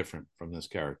very different from this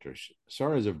character.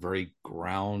 Saara is a very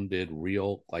grounded,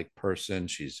 real like person.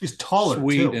 She's taller,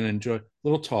 sweet, too. And a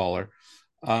little taller.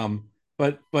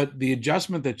 But the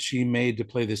adjustment that she made to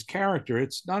play this character,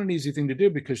 it's not an easy thing to do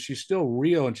because she's still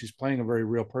real and she's playing a very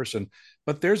real person.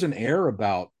 But there's an air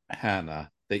about Hannah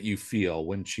that you feel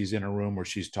when she's in a room or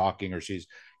she's talking or she's,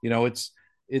 you know, it's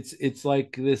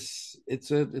like this.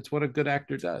 It's what a good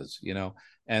actor does, you know,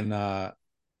 and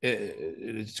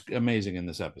it's amazing in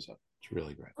this episode. It's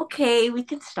really great. Okay, we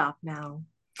can stop now.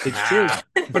 It's true,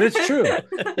 but it's true.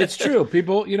 It's true.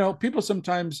 People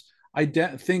sometimes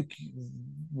think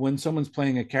when someone's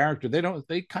playing a character,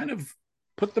 they kind of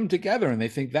put them together and they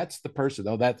think that's the person.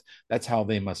 Oh, that's how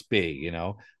they must be. You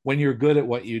know, when you're good at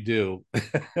what you do,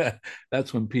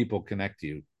 that's when people connect to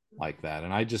you like that.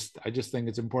 And I just think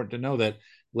it's important to know that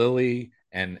Lilly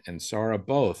and Saara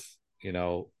both, you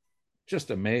know, just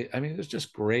amazing. I mean, there's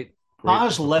just great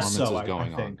Taj less performances so, I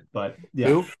going think, on. but yeah,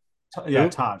 Who? yeah, Who?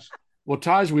 Taj. Well,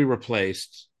 Taj, we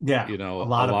replaced, Yeah, you know, a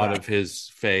lot of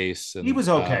his face, and he was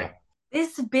okay.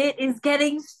 This bit is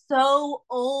getting so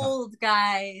old,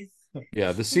 guys.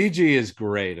 yeah, the CG is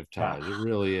great of Taj. Yeah. It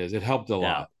really is. It helped a Yeah.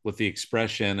 lot with the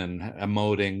expression and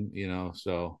emoting, you know.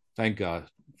 So thank God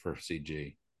for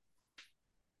CG.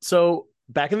 So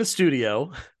back in the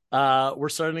studio, we're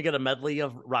starting to get a medley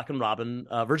of Rockin' Robin,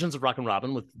 versions of Rockin'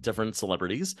 Robin with different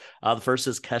celebrities. The first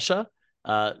is Kesha.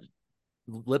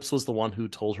 Lips was the one who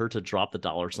told her to drop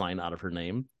the $sign out of her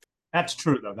name. That's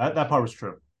true, though. That part was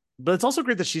true. But it's also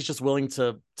great that she's just willing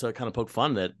to kind of poke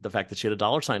fun at the fact that she had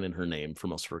a $sign in her name for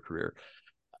most of her career.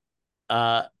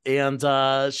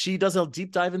 And she does a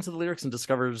deep dive into the lyrics and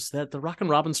discovers that the Rockin'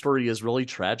 Robin story is really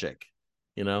tragic.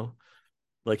 You know,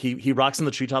 like he rocks in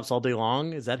the treetops all day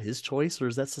long. Is that his choice or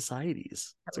is that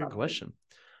society's? That's a good question.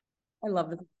 I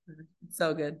love it. It's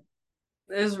so good.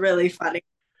 It was really funny.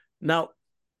 Now,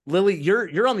 Lily,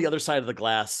 you're on the other side of the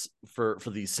glass for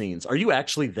these scenes. Are you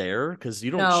actually there? Because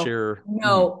you don't share.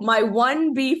 No, my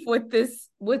one beef with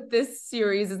this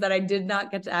series is that I did not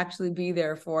get to actually be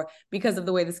there because of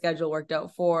the way the schedule worked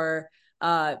out for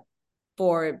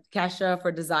Kesha,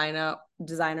 for designer,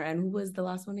 and who was the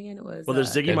last one again? It was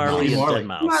there's Ziggy Dead Marley Mouse. and Marley. Dead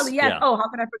Mouse. Marley, yes. Yeah. Oh, how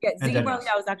could I forget? And Ziggy Dead Marley,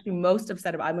 Mouse. I was actually most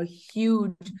upset about. I'm a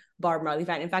huge Barb Marley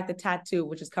fan. In fact, the tattoo,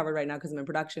 which is covered right now because I'm in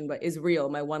production, but is real.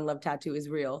 My One Love tattoo is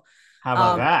real. How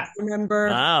about that? I remember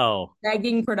Wow.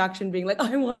 begging production, being like,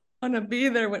 I want to be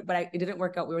there, but it didn't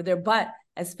work out. We were there, but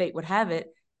as fate would have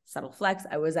it, subtle flex,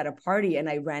 I was at a party and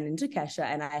I ran into Kesha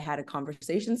and I had a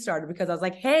conversation started because I was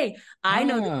like, hey, I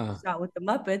know this is not with the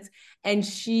Muppets. And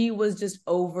she was just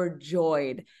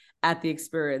overjoyed at the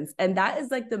experience. And that is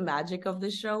like the magic of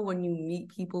the show, when you meet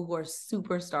people who are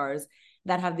superstars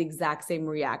that have the exact same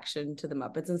reaction to the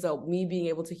Muppets. And so me being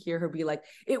able to hear her be like,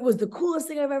 it was the coolest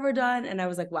thing I've ever done. And I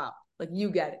was like, wow, like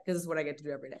you get it, because this is what I get to do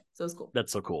every day. So it's cool.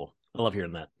 That's so cool. I love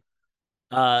hearing that.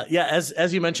 Yeah,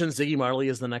 as you mentioned, Ziggy Marley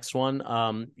is the next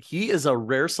one. He is a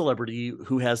rare celebrity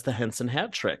who has the Henson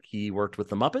hat trick. He worked with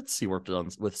the Muppets, he worked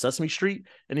with Sesame Street,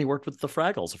 and he worked with the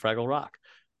Fraggles, the Fraggle Rock.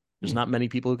 There's not many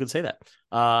people who could say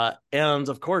that. And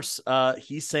of course,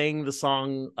 he sang the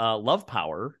song Love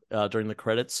Power during the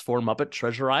credits for Muppet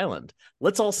Treasure Island.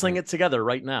 Let's all sing it together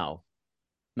right now.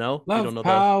 No? Love you don't know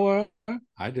Power.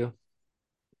 I do.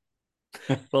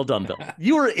 Well done, Bill.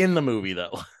 You were in the movie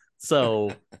though.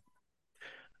 So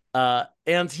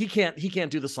and he can't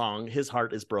do the song. His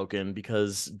heart is broken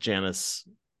because Janice,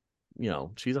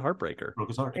 she's a heartbreaker. Broke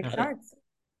his heart. It Yeah. starts.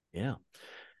 Yeah.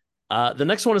 The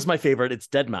next one is my favorite. It's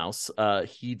Dead Mouse.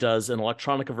 He does an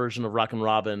electronica version of Rockin'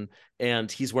 Robin,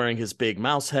 and he's wearing his big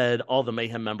mouse head. All the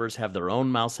Mayhem members have their own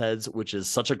mouse heads, which is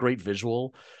such a great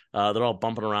visual. They're all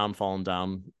bumping around, falling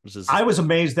down. I was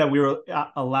amazed that we were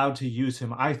allowed to use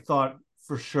him. I thought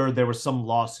for sure there was some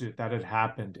lawsuit that had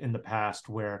happened in the past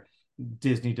where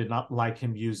Disney did not like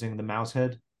him using the mouse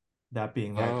head. That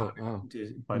being but no,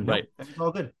 right. It's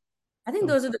all good. I think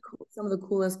those are some of the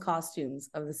coolest costumes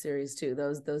of the series too.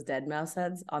 Those dead mouse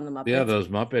heads on the Muppets. Yeah, those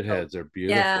Muppet heads are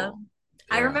beautiful. Yeah.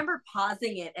 I remember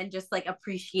pausing it and just like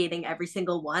appreciating every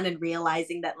single one and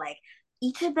realizing that like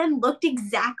each of them looked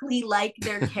exactly like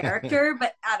their character,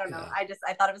 but I don't know.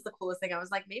 I thought it was the coolest thing. I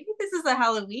was like, maybe this is a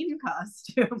Halloween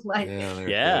costume. Like,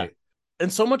 yeah.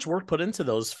 And so much work put into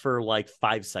those for like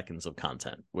 5 seconds of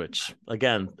content, which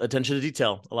again, attention to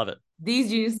detail. I love it. These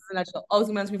geniuses in a nutshell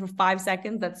also meant to me for 5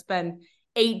 seconds that spend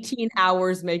 18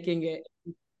 hours making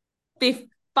it,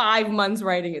 5 months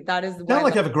writing it. That is not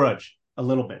like you have a grudge a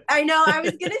little bit. I know. I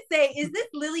was gonna say, is this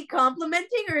Lily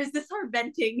complimenting or is this her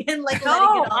venting and like?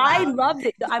 No, I loved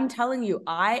it. I'm telling you,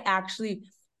 I actually,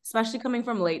 especially coming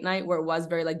from late night where it was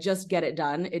very like, just get it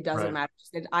done. It doesn't matter.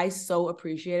 I so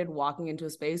appreciated walking into a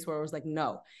space where it was like,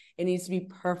 no, it needs to be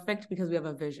perfect because we have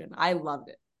a vision. I loved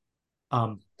it.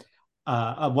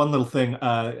 One little thing,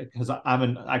 because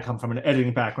I come from an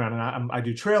editing background and I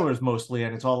do trailers mostly,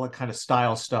 and it's all that kind of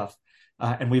style stuff.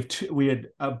 And we had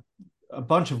a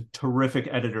bunch of terrific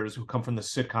editors who come from the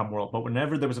sitcom world, but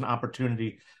whenever there was an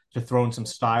opportunity to throw in some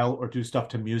style or do stuff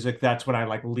to music, that's when I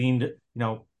like leaned,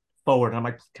 forward. And I'm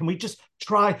like, can we just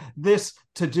try this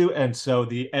to do? And so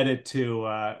the edit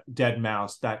to Dead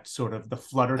Mouse, that sort of the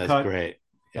flutter That's cut, great.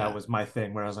 Yeah. That was my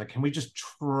thing where I was like, can we just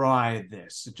try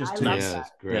this?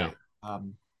 That's great. Yeah. I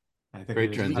think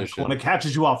Great transition. cool. And it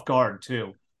catches you off guard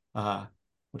too,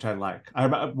 which I like.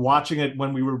 I'm watching it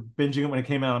when we were binging it when it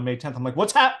came out on May 10th. I'm like,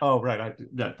 what's happening? Oh, right.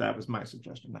 That was my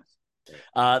suggestion. Nice.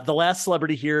 The last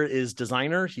celebrity here is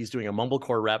Designer. He's doing a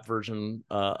mumblecore rap version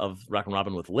of Rockin'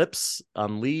 Robin with Lips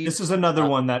on lead. This is another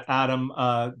one that Adam,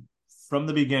 from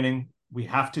the beginning, we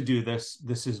have to do this.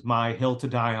 This is my hill to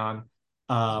die on.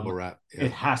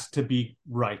 It has to be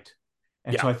right.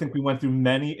 And so I think we went through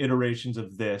many iterations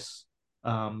of this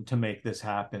to make this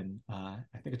happen. I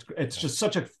think it's just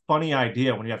such a funny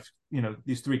idea when you have, you know,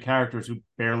 these three characters who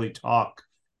barely talk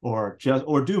or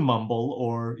do mumble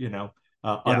or, you know,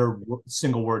 utter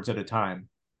single words at a time.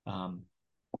 And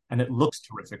it looks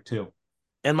terrific too.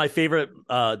 And my favorite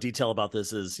detail about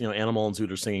this is, you know, Animal and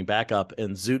Zoot are singing backup,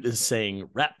 and Zoot is saying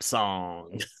rap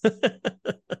song.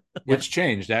 Which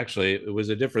changed, actually. It was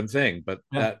a different thing, but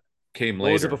that came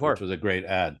later, was it before? Which was a great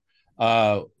ad.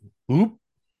 Whoop.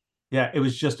 Yeah, it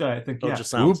was just, I think, it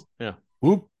just sounds. Whoop. Yeah.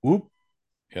 Whoop, whoop.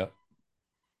 Yeah.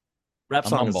 Rap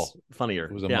song is funnier.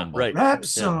 It was a mumble. Right. Rap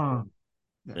song.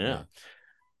 Yeah.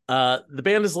 The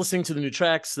band is listening to the new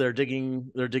tracks. They're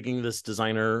digging this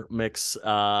designer mix.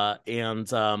 And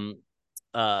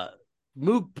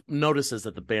Moog notices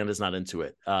that the band is not into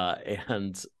it.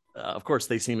 And of course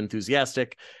they seem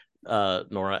enthusiastic.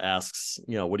 Nora asks,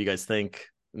 you know, what do you guys think?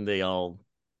 And they all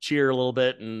cheer a little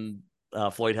bit. And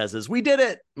Floyd has his "we did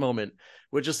it" moment,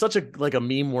 which is such a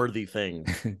meme worthy thing.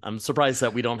 I'm surprised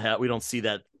that we don't see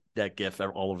that gif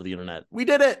all over the internet. We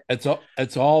did it.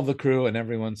 It's all the crew, and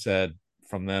everyone said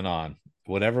from then on,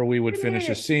 whatever we would finish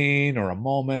a scene or a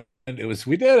moment, it was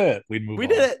we did it. We'd move. We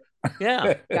did it.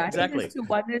 Yeah, exactly.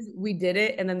 One is we did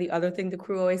it, and then the other thing the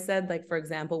crew always said, like for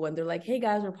example, when they're like, "Hey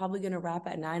guys, we're probably gonna wrap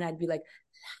at 9," I'd be like,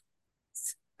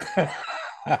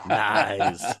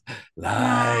 lies.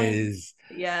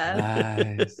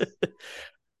 Yeah. Nice.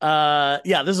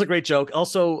 Yeah, this is a great joke.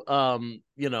 Also,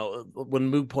 you know,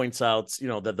 when Moog points out, you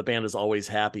know, that the band is always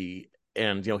happy,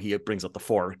 and you know, he brings up the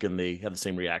fork, and they have the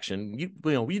same reaction. You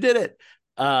know, we did it.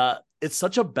 It's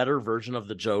such a better version of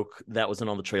the joke that was in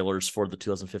all the trailers for the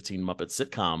 2015 Muppets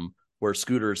sitcom, where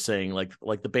Scooter's saying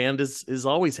like the band is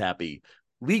always happy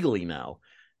legally now.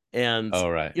 And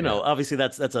you know, obviously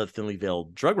that's a thinly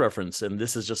veiled drug reference, and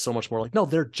this is just so much more like, no,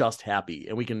 they're just happy,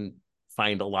 and we can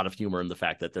find a lot of humor in the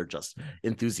fact that they're just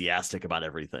enthusiastic about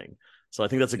everything. So I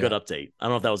think that's a good update. I don't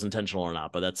know if that was intentional or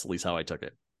not, but that's at least how I took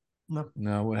it.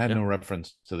 No, it had no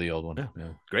reference to the old one.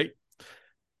 Yeah. Great.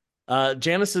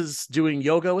 Janice is doing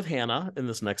yoga with Hannah in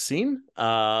this next scene.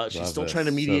 She's still trying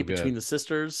to mediate between the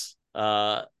sisters.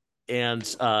 And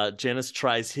Janice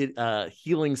tries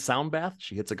healing sound bath.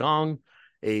 She hits a gong.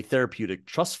 A therapeutic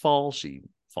trust fall. She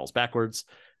falls backwards.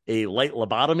 A light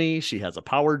lobotomy. She has a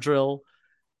power drill.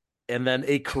 And then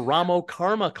a Karamo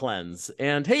karma cleanse.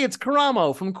 And hey, it's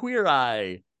Karamo from Queer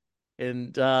Eye.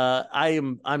 And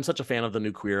I'm such a fan of the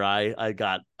new Queer Eye. I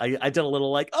did a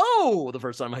little like, oh, the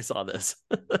first time I saw this.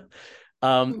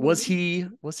 Was he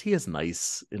as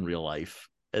nice in real life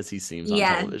as he seems on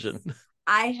television?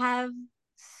 I have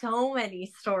so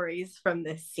many stories from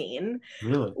this scene.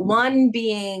 Really? One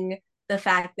being the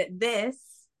fact that this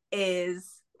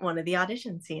is one of the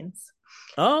audition scenes.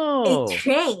 Oh,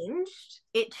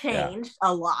 it changed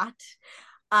a lot.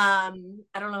 I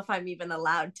don't know if I'm even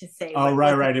allowed to say. Oh,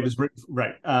 right. It was written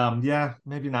right. Yeah,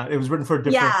 maybe not. It was written for a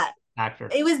different actor.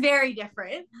 It was very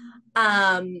different,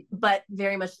 but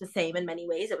very much the same in many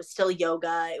ways. It was still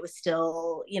yoga. It was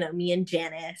still, you know, me and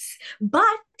Janice. But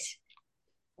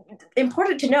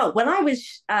important to note, when I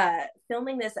was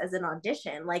filming this as an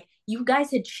audition, like you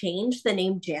guys had changed the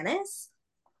name Janice.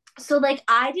 So like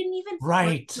I didn't even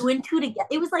put two and two together.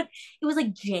 It was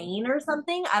like Jane or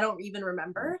something. I don't even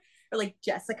remember. Or like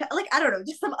Jessica, like I don't know,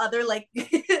 just some other like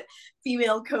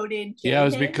female coded. Yeah, it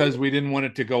was because we didn't want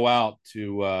it to go out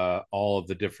to all of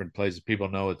the different places. People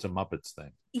know it's a Muppets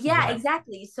thing. Yeah,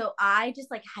 exactly. So I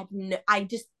just like I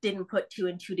just didn't put two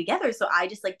and two together. So I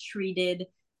just like treated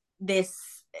this.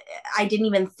 I didn't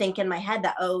even think in my head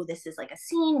that, oh, this is like a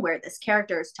scene where this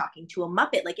character is talking to a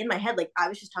Muppet. Like in my head, like I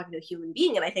was just talking to a human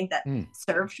being, and I think that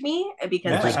served me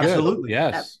because like absolutely,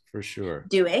 yes, for sure.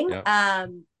 Doing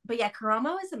but yeah,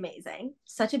 Karamo is amazing.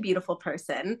 Such a beautiful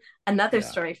person. Another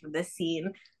story from this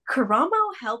scene. Karamo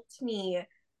helped me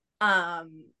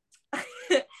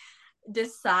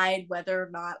decide whether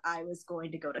or not I was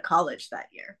going to go to college that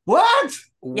year. What?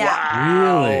 Yeah.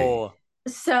 Really?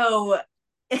 So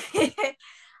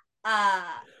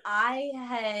I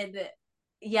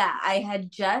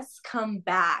had just come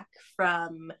back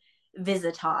from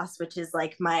Visitas, which is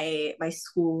like my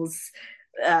school's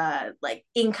like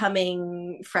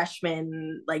incoming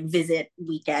freshman like visit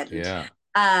weekend.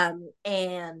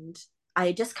 And I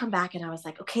had just come back and I was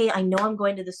like, okay, I know I'm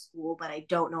going to the school, but I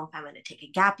don't know if I'm going to take a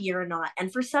gap year or not.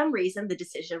 And for some reason, the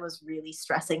decision was really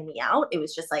stressing me out. It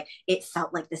was just like, it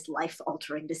felt like this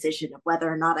life-altering decision of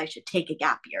whether or not I should take a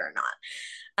gap year or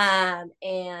not.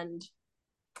 And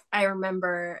I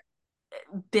remember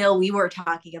Bill, we were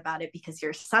talking about it because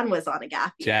your son was on a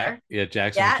gap year.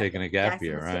 Jackson was taking a gap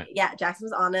year, right? Jackson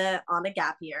was on a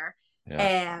gap year, Yeah.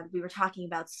 and we were talking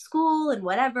about school and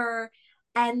whatever,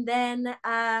 and then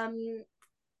I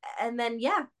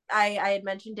had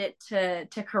mentioned it to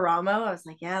Karamo. I was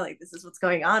like, yeah, like this is what's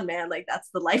going on, man. Like that's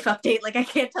the life update. Like I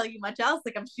can't tell you much else.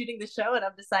 Like I'm shooting the show and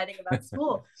I'm deciding about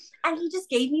school. And he just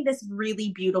gave me this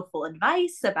really beautiful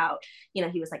advice about,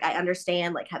 he was like, I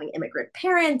understand like having immigrant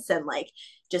parents and like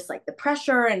just like the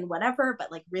pressure and whatever, but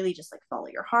like really just like follow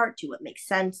your heart, do what makes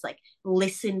sense, like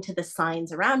listen to the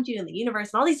signs around you in the universe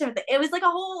and all these different things. It was a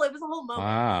whole moment.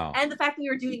 Wow. And the fact that we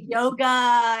were doing yoga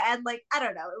and like, I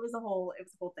don't know, it was a whole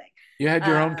thing. You had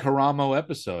your own Karamo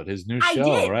episode, his new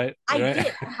show, right? I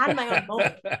did. I had my own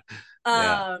moment.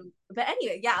 But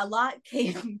anyway, a lot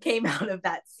came out of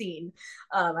that scene.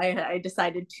 I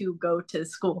decided to go to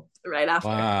school right after.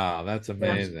 Wow, that's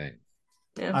amazing.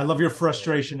 Yeah. I love your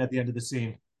frustration at the end of the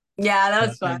scene. Yeah, that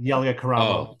was fun. Yelling at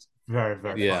Karamo. Very,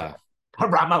 very fun.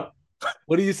 Karamo.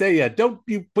 What do you say? Yeah, don't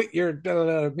you put your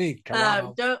me,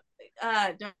 Karamo. Don't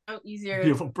use your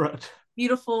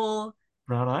beautiful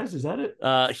brown eyes. Is that it?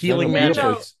 Healing magic.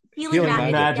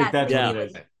 Healing magic. Yes, that's what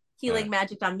it is. Healing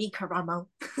magic on me, Karamo.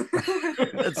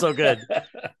 It's so good.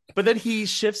 But then he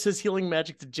shifts his healing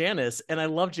magic to Janice, and I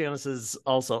love Janice's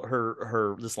also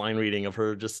her this line reading of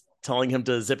her just telling him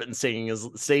to zip it and stay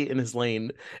in his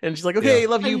lane, and she's like, "Okay,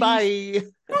 love you, bye."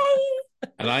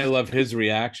 And I love his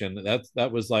reaction.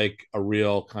 That was like a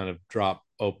real kind of drop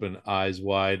open, eyes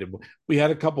wide. And we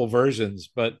had a couple versions,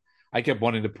 but I kept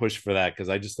wanting to push for that because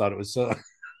I just thought it was so.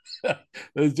 There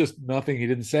was just nothing. He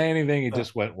didn't say anything. He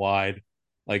just went wide.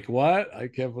 Like what? I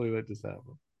can't believe that just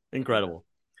happened. Incredible.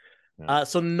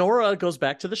 So Nora goes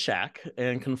back to the shack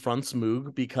and confronts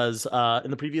Moog because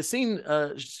in the previous scene,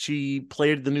 she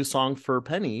played the new song for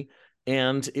Penny,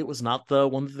 and it was not the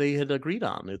one that they had agreed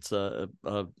on. It's a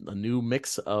new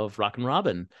mix of Rock and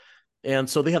Robin. And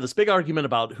so they have this big argument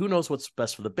about who knows what's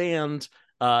best for the band.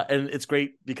 And it's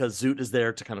great because Zoot is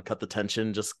there to kind of cut the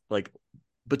tension, just like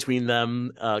between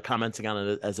them, commenting on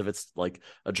it as if it's like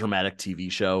a dramatic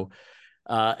TV show.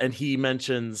 And he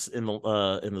mentions in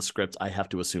the script, I have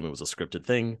to assume it was a scripted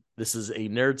thing, this is a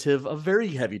narrative of very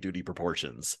heavy duty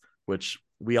proportions, which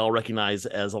we all recognize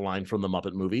as a line from the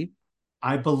Muppet movie.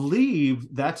 I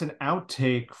believe that's an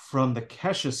outtake from the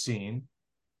Kesha scene,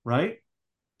 right?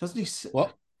 Doesn't he say?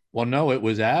 Well, no, it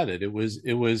was added. It was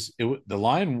the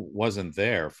line wasn't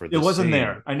there for this. It wasn't scene.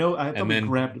 there. I know. I thought we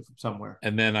grabbed it from somewhere.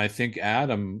 And then I think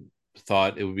Adam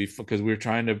thought it would be because we were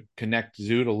trying to connect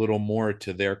Zoot a little more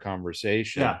to their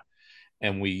conversation. Yeah.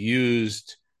 And we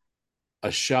used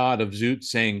a shot of Zoot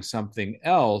saying something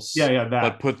else.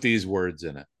 But put these words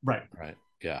in it. Right.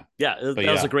 Yeah. That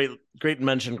was a great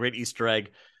mention, great Easter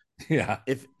egg. Yeah.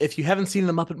 If you haven't seen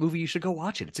the Muppet movie, you should go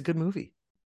watch it. It's a good movie.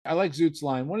 I like Zoot's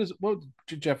line.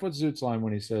 Jeff, what's Zoot's line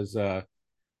when he says,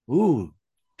 ooh,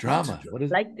 drama. What is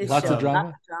like this lots show. of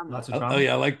drama? Lots of drama. Oh,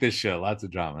 yeah, I like this show. Lots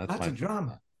of drama. That's lots of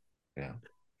drama. Yeah.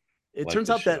 It turns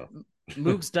out that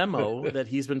Moog's demo that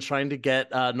he's been trying to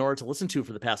get Nora to listen to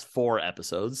for the past 4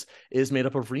 episodes is made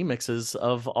up of remixes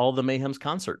of all the Mayhem's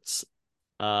concerts.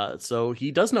 So he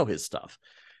does know his stuff,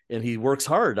 and he works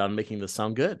hard on making this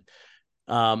sound good.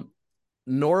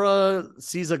 Nora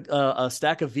sees a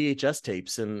stack of VHS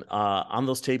tapes, and on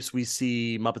those tapes we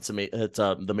see Muppets at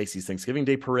the Macy's Thanksgiving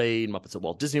Day Parade, Muppets at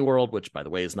Walt Disney World, which, by the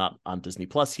way, is not on Disney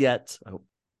Plus yet.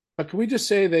 But can we just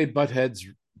say they butt heads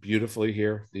beautifully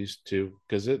here, these two?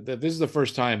 Because this is the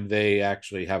first time they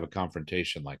actually have a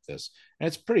confrontation like this, and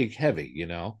it's pretty heavy, you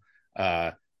know.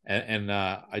 I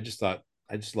just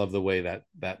love the way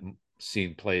that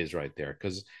scene plays right there,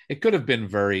 because it could have been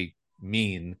very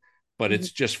mean, but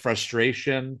it's just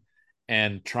frustration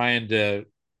and trying to,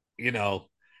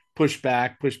 push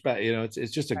back.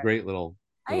 It's just a great little.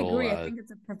 I agree. I think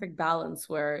it's a perfect balance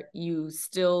where you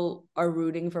still are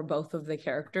rooting for both of the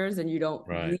characters and you don't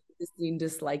leave the scene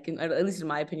disliking, at least in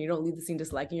my opinion, you don't leave the scene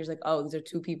disliking. You're just like, oh, these are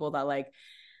two people that like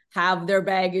have their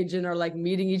baggage and are like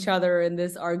meeting each other in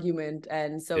this argument.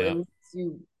 And so it leaves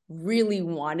you really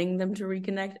wanting them to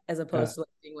reconnect as opposed to like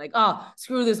being like, oh,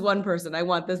 screw this one person, I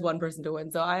want this one person to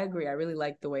win. So I agree. I really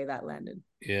like the way that landed.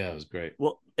 Yeah, it was great.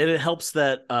 Well, and it helps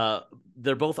that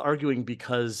they're both arguing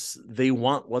because they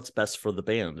want what's best for the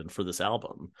band and for this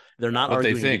album. They're not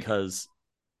arguing because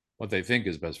what they think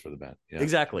is best for the band. Yeah.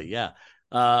 Exactly. Yeah.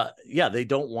 They're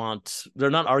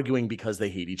not arguing because they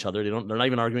hate each other. They're not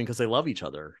even arguing because they love each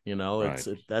other.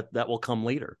 That will come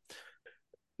later.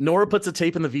 Nora puts a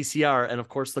tape in the VCR, and of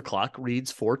course the clock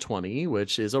reads 4:20,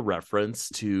 which is a reference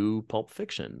to Pulp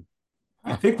Fiction.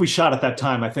 I think we shot at that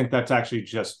time. I think that's actually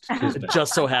just his It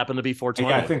just so happened to be 420.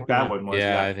 Yeah, I think that one was.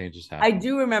 Yeah, I think it just happened. I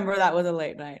do remember that was a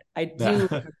late night. I do.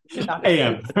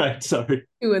 AM, right? Sorry.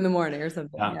 2 a.m. or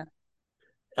something.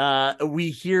 Yeah.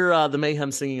 We hear the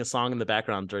Mayhem singing a song in the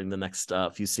background during the next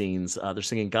few scenes. They're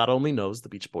singing God Only Knows, the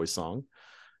Beach Boys song,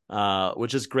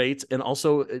 which is great. And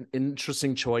also an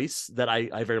interesting choice that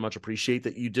I very much appreciate,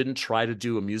 that you didn't try to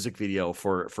do a music video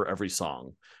for every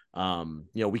song.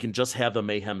 We can just have the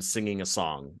Mayhem singing a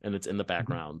song and it's in the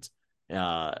background.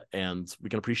 And we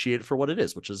can appreciate it for what it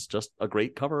is, which is just a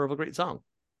great cover of a great song.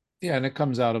 Yeah, and it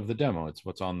comes out of the demo. It's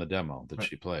what's on the demo that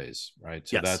she plays, right?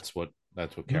 So yes. that's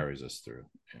what carries us through.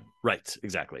 Yeah. Right,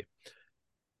 exactly.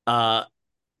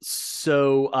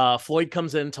 So Floyd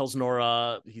comes in, tells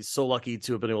Nora he's so lucky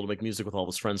to have been able to make music with all of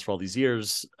his friends for all these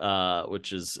years,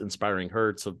 which is inspiring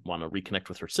her to want to reconnect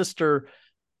with her sister.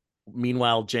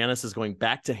 Meanwhile, Janice is going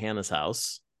back to Hannah's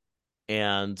house,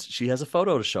 and she has a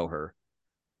photo to show her.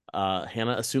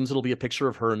 Hannah assumes it'll be a picture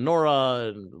of her and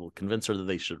Nora, and it'll convince her that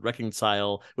they should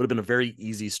reconcile. It would have been a very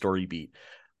easy story beat,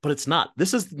 but it's not.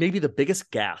 This is maybe the biggest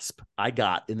gasp I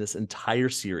got in this entire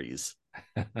series.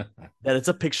 That it's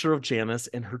a picture of Janice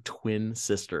and her twin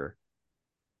sister.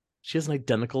 She has an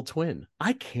identical twin.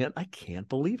 I can't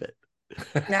believe it.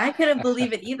 I couldn't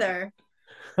believe it either.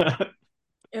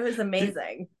 It was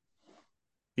amazing.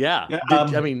 Yeah.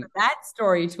 I mean, that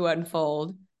story to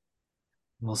unfold.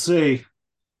 We'll see.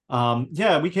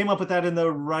 We came up with that in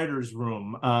the writer's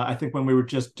room. I think when we were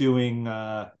just doing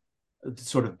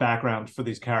sort of background for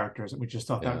these characters, and we just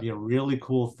thought that would be a really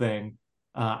cool thing.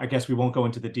 I guess we won't go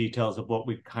into the details of what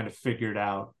we kind of figured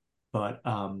out, but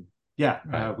we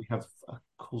have a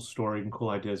cool story and cool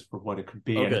ideas for what it could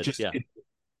be.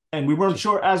 And we weren't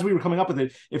sure as we were coming up with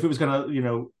it if it was going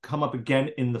to, come up again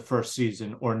in the first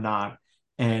season or not.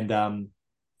 And I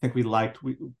think we liked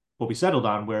what we settled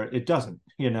on, where it doesn't,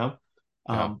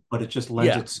 but it just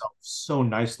lends itself so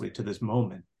nicely to this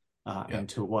moment and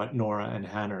to what Nora and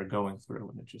Hannah are going through.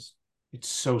 And it's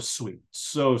so sweet.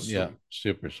 So sweet. Yeah,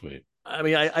 super sweet. I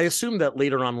mean, I assume that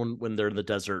later on when they're in the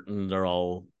desert and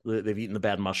they've eaten the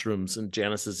bad mushrooms and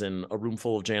Janice is in a room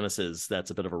full of Janices,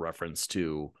 that's a bit of a reference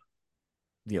to,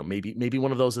 maybe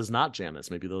one of those is not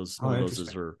Janice. Maybe one of those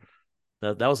is her.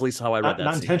 That was at least how I read that.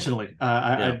 Not intentionally.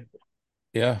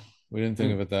 We didn't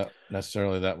think of it that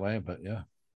necessarily that way, but yeah.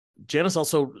 Janice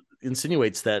also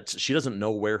insinuates that she doesn't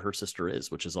know where her sister is,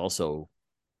 which is also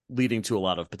leading to a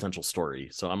lot of potential story.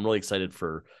 So I'm really excited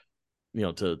for,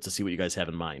 to see what you guys have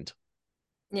in mind.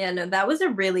 Yeah, no, that was a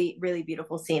really, really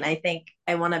beautiful scene. I think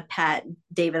I want to pat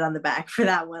David on the back for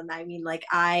that one. I mean,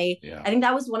 I think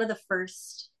that was one of the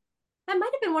first. That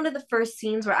might have been one of the first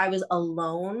scenes where I was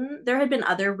alone. There had been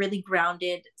other really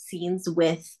grounded scenes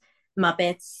with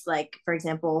Muppets, like, for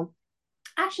example,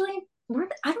 actually,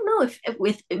 I don't know if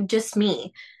with just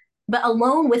me, but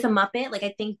alone with a Muppet,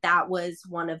 I think that was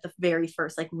one of the very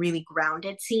first, really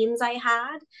grounded scenes I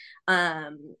had,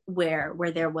 where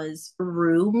there was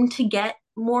room to get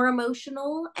more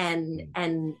emotional,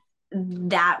 and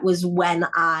that was when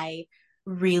I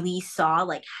really saw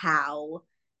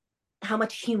how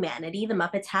much humanity the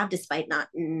Muppets have, despite not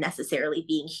necessarily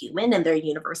being human, and their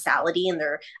universality and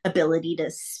their ability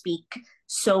to speak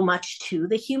so much to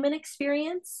the human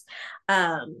experience.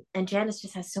 And Janice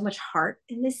just has so much heart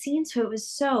in this scene. So it was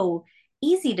so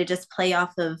easy to just play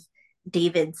off of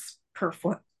David's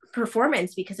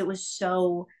performance, because it was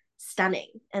so stunning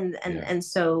and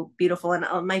so beautiful.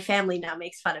 And my family now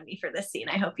makes fun of me for this scene.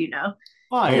 I hope you know.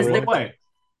 Why?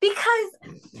 Because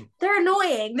they're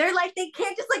annoying. They're they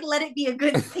can't just let it be a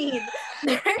good scene.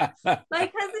 My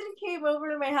cousin came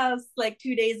over to my house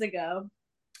 2 days ago,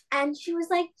 and she was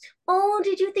like, "Oh,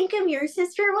 did you think of your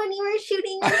sister when you were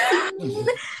shooting the scene?"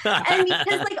 And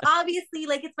because obviously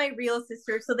it's my real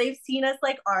sister, so they've seen us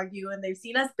argue and they've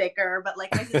seen us bicker, but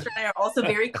my sister and I are also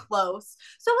very close.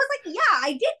 So I was like, yeah,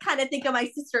 I did kind of think of my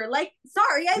sister.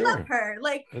 Sorry, I love her.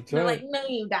 They're right. No,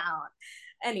 you don't.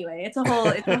 Anyway, it's a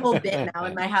whole bit now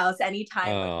in my house. Anytime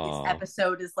this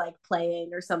episode is playing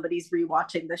or somebody's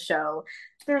rewatching the show,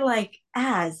 they're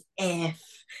as if.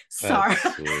 Sorry.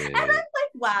 And I'm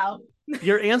wow.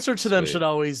 Your answer to them should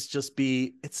always just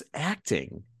be, it's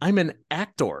acting. I'm an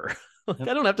actor. I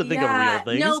don't have to think of real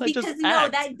things. No, because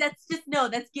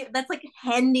that's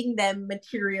handing them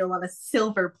material on a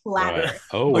silver platter. Right.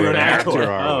 Oh, we're an actor,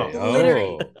 are we?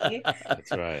 Literally. That's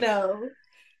right. No.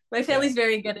 My family's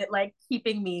very good at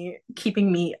keeping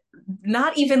me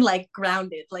not even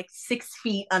grounded, 6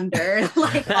 feet under, on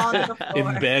the floor.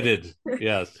 Embedded.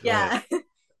 Yes. Yeah. Right.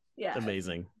 Yeah.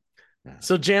 Amazing.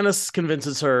 So Janice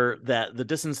convinces her that the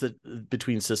distance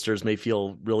between sisters may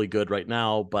feel really good right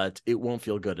now, but it won't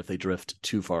feel good if they drift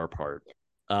too far apart.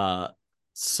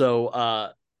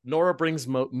 So Nora brings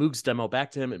Moog's demo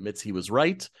back to him, admits he was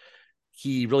right.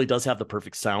 He really does have the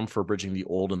perfect sound for bridging the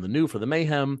old and the new for the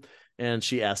Mayhem, and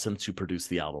she asks him to produce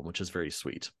the album, which is very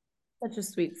sweet. Such a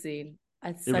sweet scene.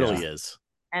 It really is.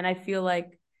 And I feel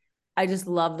like I just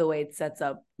love the way it sets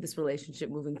up this relationship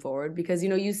moving forward, because,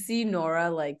 you see Nora,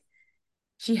 like,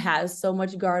 she has so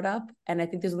much guard up, and I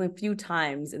think there's only a few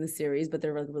times in the series, but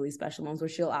they're like really special moments where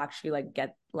she'll actually like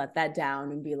let that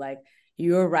down and be like,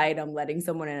 you're right, I'm letting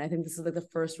someone in. I think this is like the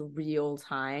first real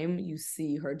time you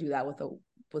see her do that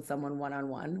with someone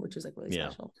one-on-one, which is like really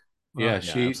special. Yeah,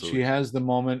 she has the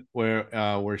moment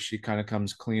where she kind of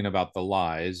comes clean about the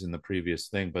lies in the previous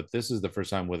thing, but this is the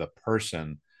first time with a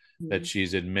person that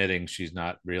she's admitting she's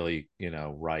not really,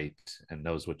 right, and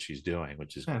knows what she's doing,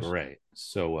 which is great.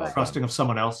 So well trusting of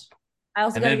someone else. I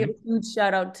also got to give a huge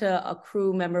shout out to a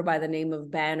crew member by the name of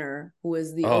Banner, who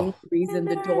is the only reason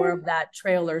the door of that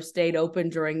trailer stayed open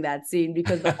during that scene,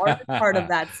 because the hardest part of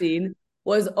that scene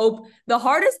was the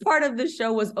hardest part of the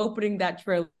show was opening that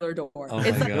trailer door.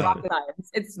 It's like rocket science.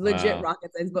 It's legit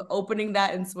rocket science, but opening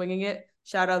that and swinging it,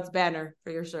 shout outs Banner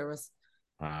for your service.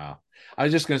 Wow. I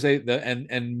was just gonna say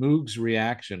and Moog's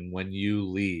reaction when you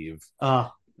leave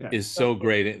is so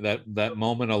great. That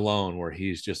moment alone where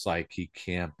he's just like, he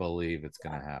can't believe it's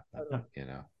gonna happen,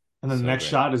 And then the next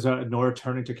shot is Nora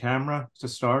turning to camera to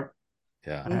start.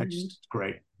 Just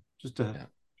great.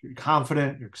 You're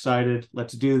confident, you're excited,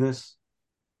 let's do this.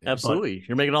 Absolutely.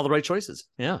 You're making all the right choices.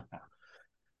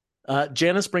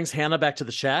 Janice brings Hannah back to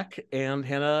the shack, and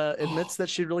Hannah admits that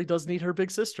she really does need her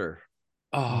big sister.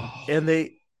 And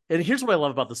here's what I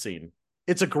love about the scene.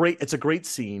 It's a great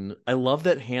scene. I love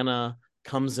that Hannah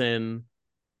comes in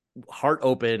heart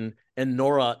open, and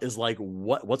Nora is like,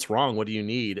 what's wrong? What do you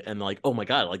need? And like, oh my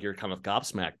God, like you're kind of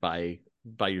gobsmacked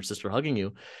by your sister hugging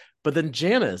you. But then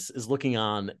Janice is looking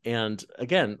on, and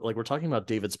again, like we're talking about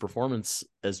David's performance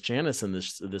as Janice in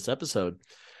this episode,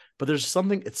 but there's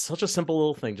something, it's such a simple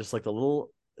little thing, just like the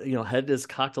little, head is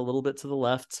cocked a little bit to the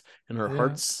left, and her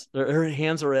her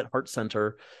hands are at heart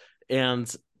center,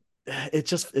 and it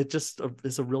just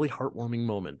is a really heartwarming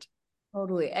moment.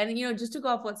 Totally. And, just to go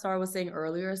off what Saara was saying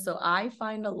earlier, so I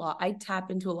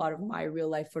tap into a lot of my real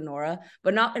life for Nora,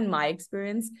 but not in my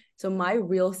experience. So my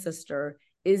real sister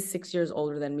is 6 years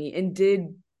older than me and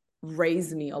did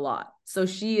raise me a lot. So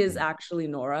she is actually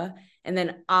Nora. And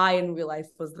then I, in real life,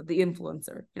 was the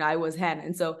influencer. I was Hannah.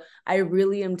 And so I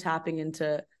really am tapping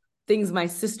into things my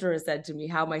sister has said to me,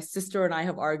 how my sister and I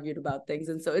have argued about things.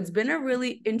 And so it's been a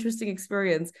really interesting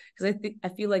experience, because I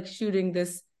feel like shooting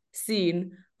this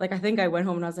scene, like I think I went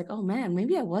home and I was like, oh man,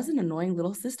 maybe I was an annoying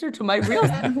little sister to my real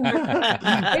sister.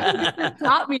 Maybe this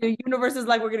taught me the universe is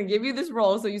like, we're going to give you this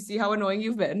role so you see how annoying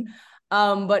you've been.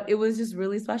 But it was just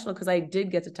really special because I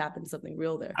did get to tap into something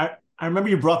real there. I remember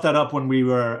you brought that up when we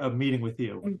were meeting with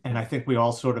you. And I think we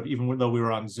all sort of, even though we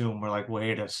were on Zoom, we're like,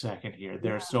 wait a second here.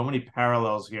 There are so many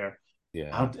parallels here.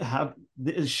 Yeah. How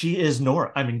she is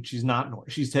Nora. I mean, she's not Nora.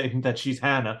 She's taking that she's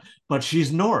Hannah, but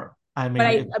she's Nora. I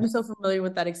mean, I'm so familiar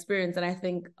with that experience. And I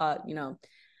think,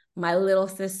 my little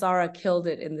sis Saara killed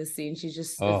it in this scene. She's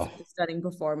just a stunning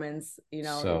performance.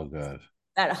 So good.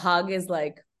 That hug is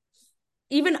like,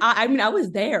 even I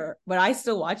was there, but I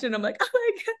still watch it and I'm like, oh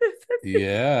my goodness.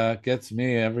 Yeah, it gets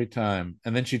me every time.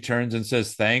 And then she turns and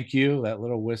says, thank you. That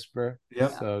little whisper.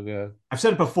 Yep. So good. I've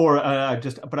said it before,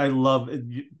 but I love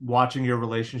watching your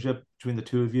relationship between the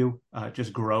two of you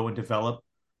just grow and develop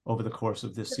over the course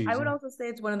of this season. I would also say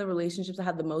it's one of the relationships that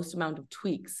had the most amount of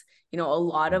tweaks. A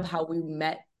lot of how we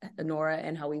met Nora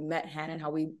and how we met Hannah and how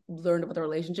we learned about the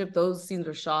relationship, those scenes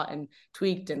were shot and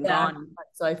tweaked and gone.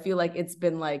 So I feel like it's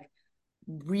been like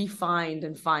refined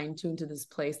and fine-tuned to this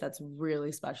place that's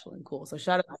really special and cool. So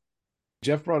shout out.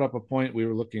 Jeff brought up a point. We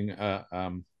were looking at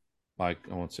like,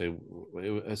 I won't say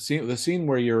the scene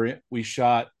where we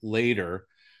shot later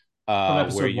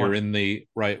where you're in the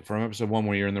from episode 1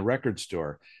 where you're in the record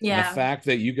store. And the fact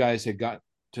that you guys had got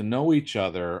to know each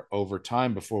other over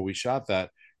time before we shot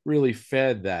that really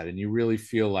fed that, and you really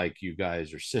feel like you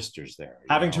guys are sisters there.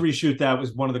 Having to reshoot that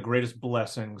was one of the greatest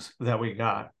blessings that we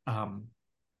got.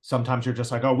 Sometimes you're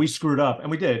just like, oh, we screwed up, and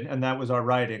we did, and that was our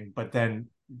writing. But then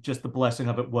just the blessing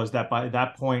of it was that by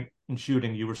that point in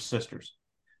shooting, you were sisters.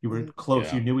 You were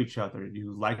close. You knew each other.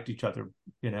 You liked each other,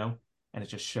 and it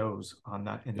just shows on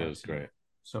that. It was great.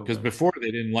 So because before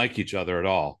they didn't like each other at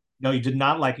all. No, you did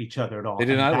not like each other at all. They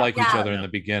did not like each other in the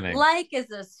beginning. Like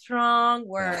is a strong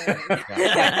word.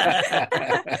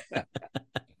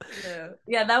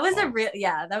 Yeah, that was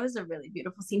a really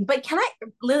beautiful scene. But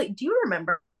Lily, do you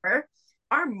remember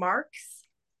our marks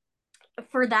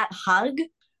for that hug?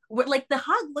 Like the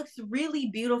hug looks really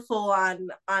beautiful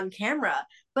on camera,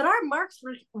 but our marks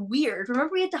were weird.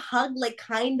 Remember we had to hug like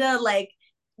kind of like,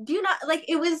 do you not like,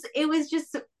 it was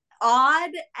just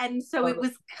odd, and so it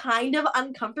was kind of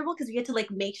uncomfortable because we had to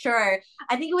like make sure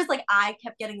I think it was like I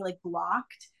kept getting like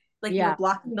blocked, like you were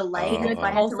blocking the light, and so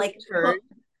I had to like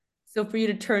so for you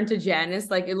to turn to Janice,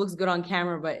 like it looks good on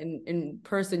camera, but in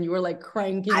person you were like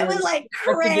cranking. I was like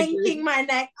cranking my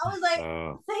neck. I was like,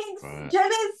 thanks,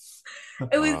 Janice.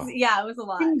 It was a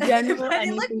lot. In general, but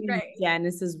it looked great.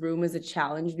 Janice's room is a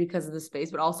challenge because of the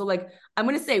space, but also like I'm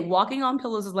gonna say walking on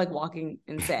pillows is like walking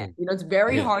in sand. You know, it's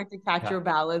very hard to catch your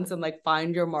balance and like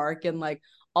find your mark and like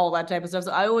all that type of stuff.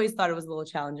 So I always thought it was a little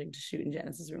challenging to shoot in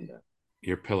Janice's room.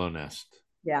 Your pillow nest.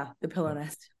 Yeah, the pillow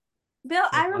nest. Bill,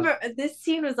 I remember this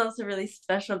scene was also really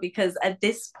special because at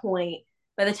this point,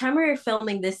 by the time we were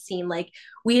filming this scene, like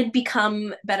we had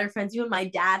become better friends. You and my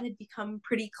dad had become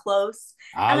pretty close.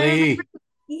 Ali.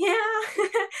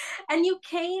 And you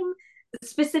came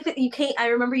I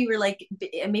remember you were like,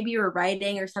 maybe you were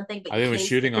writing or something, but I think we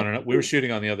were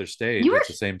shooting on the other stage at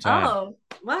the same time. Oh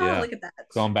wow, look at that.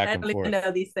 Going back and forth. I don't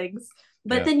know these things.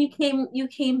 But then you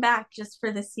came back just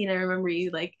for this scene. I remember you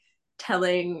like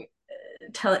telling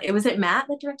was it Matt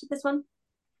that directed this one?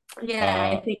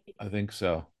 Yeah, I think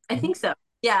so. I think so.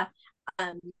 Yeah.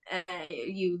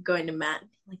 You going to Matt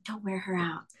like, don't wear her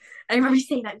out. I remember you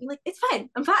saying that. You're like, it's fine.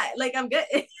 I'm fine. Like, I'm good.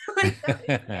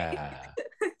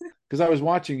 Because I was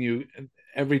watching you, and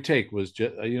every take was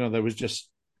just, there was just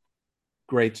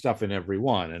great stuff in every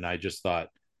one, and I just thought,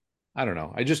 I don't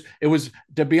know. It was,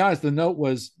 to be honest, the note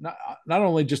was not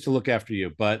only just to look after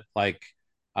you, but like,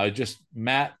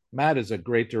 Matt is a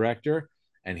great director,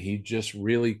 and he just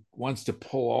really wants to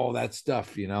pull all that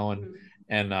stuff,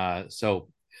 so,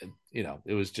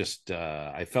 it was just,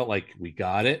 I felt like we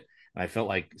got it. And I felt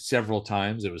like several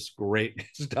times it was great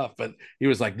stuff, but he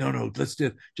was like, no, let's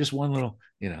do just one little,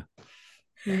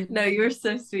 No, you were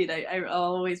so sweet. I'll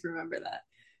always remember that.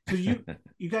 So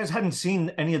you guys hadn't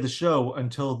seen any of the show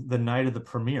until the night of the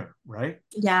premiere, right?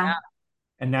 Yeah.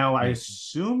 And now I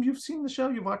assume you've seen the show.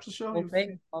 You watched the show.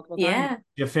 Yeah.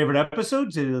 Your favorite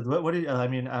episodes?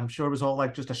 I'm sure it was all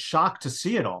like just a shock to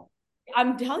see it all.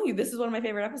 I'm telling you, this is one of my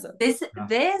favorite episodes. This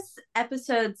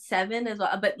episode 7 as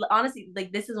well. But honestly,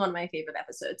 like this is one of my favorite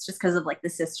episodes just because of like the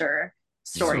sister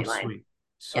storyline.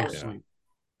 So sweet.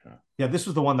 Yeah, this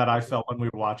was the one that I felt when we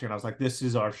were watching. I was like, this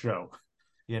is our show.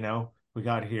 We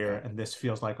got here and this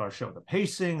feels like our show. The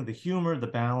pacing, the humor, the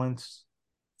balance,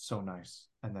 so nice.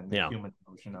 And then the human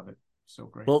emotion of it. So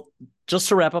great. Well, just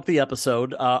to wrap up the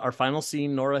episode, our final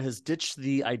scene, Nora has ditched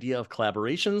the idea of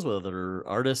collaborations with other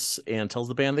artists and tells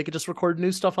the band they could just record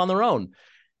new stuff on their own.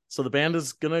 So the band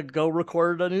is going to go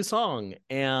record a new song,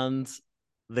 and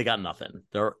they got nothing.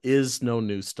 There is no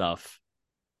new stuff.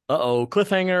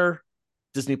 Cliffhanger.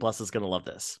 Disney Plus is going to love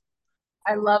this.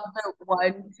 I love the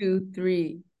 1, 2,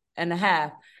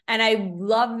 3.5. And I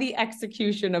love the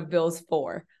execution of Bill's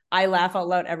 4. I laugh out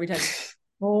loud every time.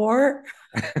 4.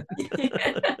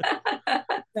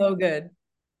 So good.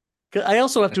 I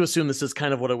also have to assume this is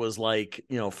kind of what it was like,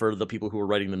 for the people who were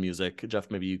writing the music. Jeff,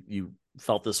 maybe you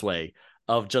felt this way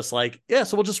of just like,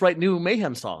 so we'll just write new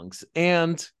Mayhem songs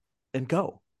and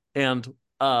go. And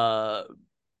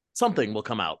something will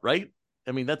come out, right?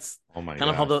 I mean, that's kind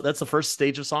of how that's the first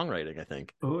stage of songwriting, I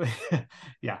think.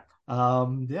 Yeah.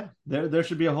 There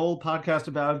should be a whole podcast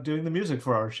about doing the music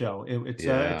for our show. It's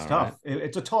tough.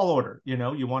 It's a tall order.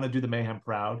 You want to do the Mayhem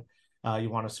proud.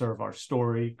 You want to serve our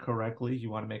story correctly.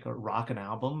 You want to make a rockin'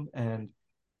 album, and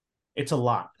it's a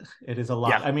lot. It is a lot.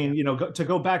 Yeah. I mean, to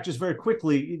go back just very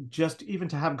quickly, just even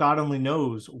to have God Only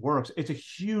Knows works. It's a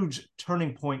huge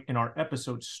turning point in our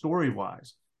episode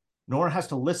story-wise. Nora has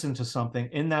to listen to something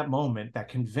in that moment that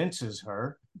convinces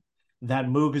her that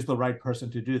Moog is the right person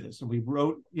to do this. And we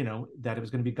wrote, that it was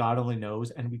going to be God Only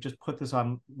Knows. And we just put this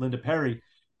on Linda Perry.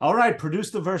 All right,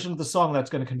 produce the version of the song that's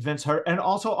going to convince her and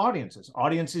also audiences.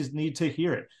 Audiences need to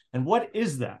hear it. And what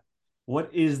is that?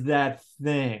 What is that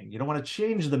thing? You don't want to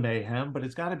change the Mayhem, but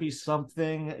it's got to be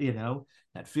something,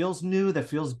 that feels new, that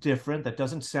feels different, that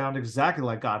doesn't sound exactly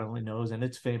like God Only Knows and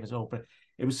its famous open.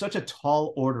 It was such a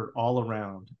tall order all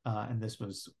around. And this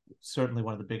was certainly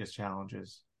one of the biggest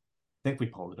challenges. I think we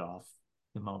pulled it off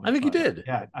the moment. I think you did.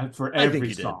 Yeah, for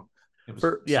every song. It was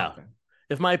something.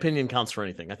 If my opinion counts for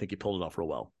anything, I think you pulled it off real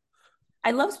well.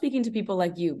 I love speaking to people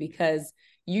like you because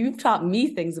you've taught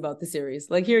me things about the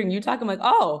series. Like hearing you talk, I'm like,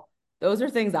 oh, those are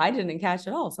things I didn't catch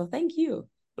at all. So thank you.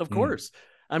 Of course.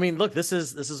 I mean, look, this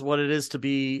is what it is to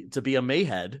be a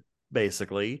Mayhead.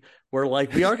 basically, where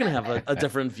like we are going to have a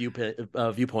different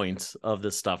viewpoint of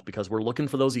this stuff because we're looking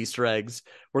for those Easter eggs.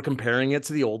 We're comparing it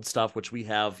to the old stuff, which we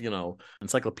have,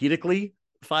 encyclopedically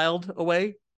filed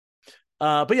away.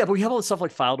 But we have all this stuff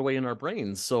like filed away in our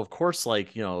brains. So of course,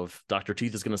 like, if Dr.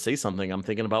 Teeth is going to say something, I'm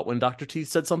thinking about when Dr. Teeth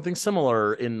said something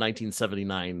similar in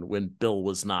 1979 when Bill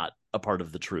was not a part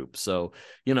of the troupe. So,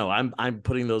 I'm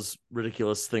putting those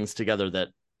ridiculous things together that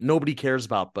nobody cares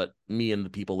about but me and the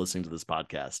people listening to this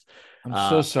podcast. I'm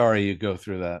so sorry you go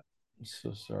through that. I'm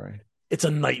so sorry. It's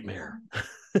a nightmare.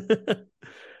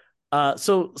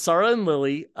 So Saara and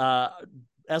Lilly,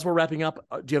 as we're wrapping up,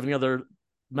 do you have any other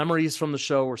memories from the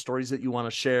show or stories that you want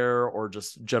to share, or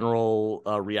just general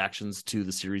reactions to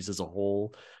the series as a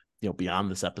whole,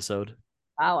 beyond this episode?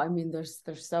 Wow, I mean, there's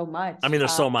so much. I mean,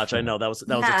 there's so much. I know that was a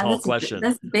tall question.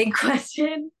 That's a big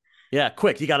question. Yeah,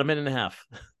 quick. You got a minute and a half.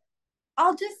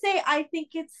 I'll just say I think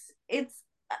it's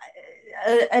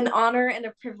an honor and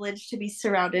a privilege to be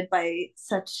surrounded by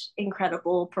such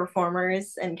incredible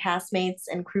performers and castmates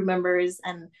and crew members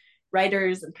and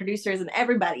writers and producers and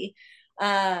everybody.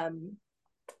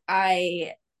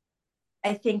 I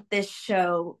think this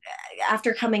show,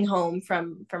 after coming home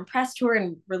from press tour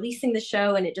and releasing the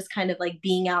show, and it just kind of like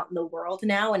being out in the world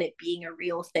now and it being a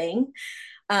real thing,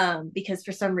 because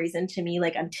for some reason to me,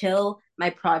 like, until my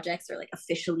projects are like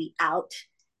officially out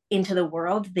into the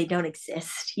world, they don't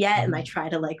exist yet. And I try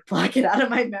to like block it out of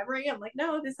my memory. I'm like,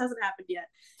 no, this hasn't happened yet.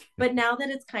 But now that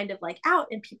it's kind of like out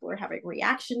and people are having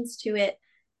reactions to it,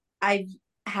 I've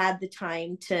had the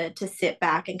time to sit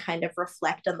back and kind of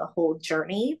reflect on the whole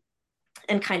journey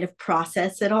and kind of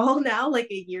process it all now, like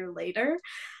a year later.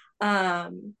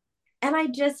 And I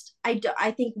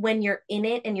think when you're in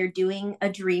it and you're doing a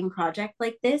dream project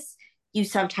like this, you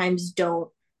sometimes don't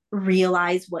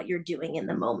realize what you're doing in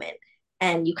the moment.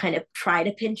 And you kind of try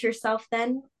to pinch yourself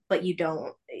then, but you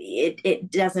don't, it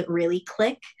doesn't really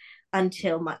click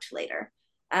until much later.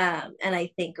 And I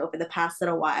think over the past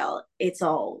little while, it's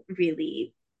all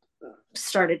really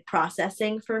started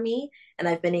processing for me. And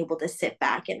I've been able to sit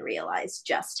back and realize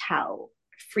just how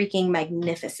freaking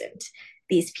magnificent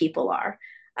these people are.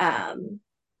 And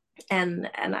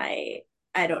I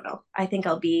don't know. I think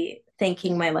I'll be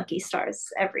thanking my lucky stars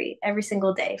every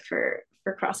single day for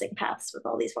crossing paths with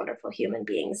all these wonderful human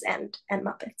beings and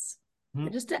Muppets.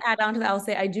 Just to add on to that, I'll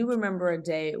say I do remember a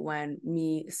day when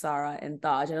me, Saara, and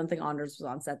Thaj, I don't think Anders was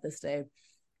on set this day,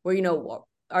 where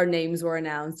our names were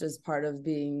announced as part of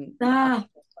being the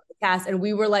cast, and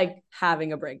we were like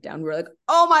having a breakdown. We were like,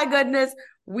 oh my goodness,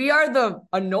 we are the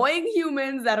annoying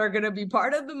humans that are going to be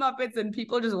part of the Muppets, and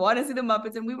people just want to see the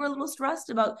Muppets. And we were a little stressed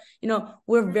about,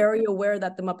 we're very aware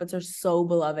that the Muppets are so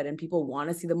beloved and people want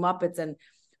to see the Muppets, and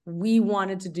we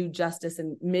wanted to do justice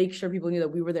and make sure people knew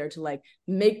that we were there to like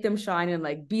make them shine and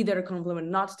like be there to compliment,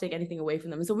 not to take anything away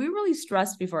from them. And so we were really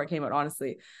stressed before it came out,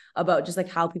 honestly, about just like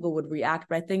how people would react.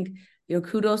 But I think,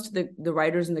 kudos to the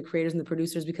writers and the creators and the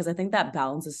producers, because I think that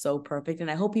balance is so perfect. And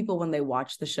I hope people, when they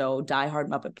watch the show, diehard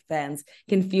Muppet fans,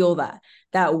 can feel that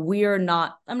we're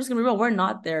not, I'm just gonna be real, we're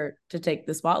not there to take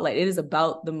the spotlight. It is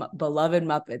about the beloved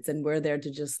Muppets, and we're there to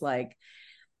just like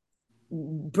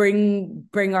bring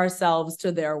ourselves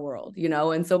to their world,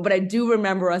 and so, but I do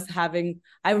remember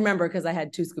I remember because I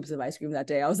had 2 scoops of ice cream that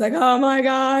day. I was like, oh my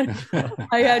God,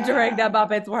 I had to rank that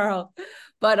Muppets world.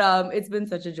 But it's been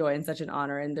such a joy and such an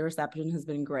honor, and the reception has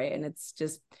been great. And it's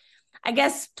just, I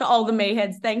guess, to all the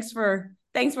Mayheads, thanks for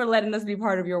letting us be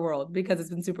part of your world, because it's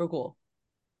been super cool.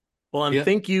 Well, and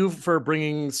thank you for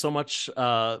bringing so much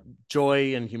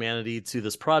joy and humanity to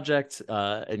this project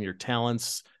and your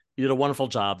talents. You did a wonderful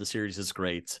job. The series is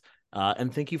great.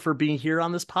 And thank you for being here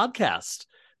on this podcast.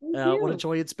 What a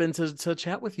joy it's been to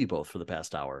chat with you both for the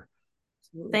past hour.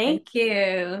 Thank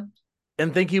you.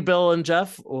 And thank you, Bill and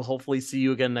Jeff. We'll hopefully see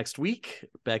you again next week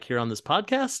back here on this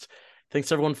podcast.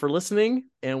 Thanks, everyone, for listening.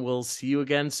 And we'll see you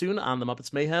again soon on the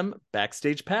Muppets Mayhem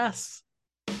Backstage Pass.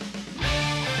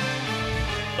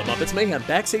 The Muppets Mayhem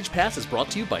Backstage Pass is brought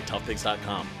to you by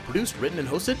ToughPigs.com. Produced, written, and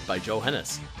hosted by Joe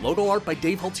Hennis. Logo art by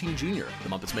Dave Hultine Jr. The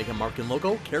Muppets Mayhem mark and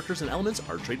logo, characters, and elements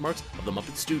are trademarks of the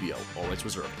Muppet Studio. All rights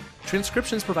reserved.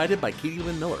 Transcriptions provided by Katie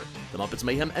Lynn Miller. The Muppets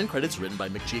Mayhem end credits written by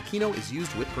Mick Giacchino is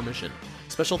used with permission.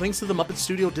 Special thanks to the Muppet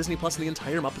Studio, Disney Plus, and the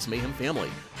entire Muppets Mayhem family.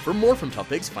 For more from Tough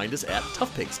Pigs, find us at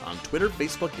Tough Pigs on Twitter,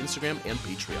 Facebook, Instagram, and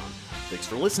Patreon. Thanks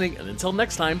for listening, and until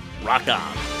next time, rock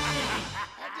on!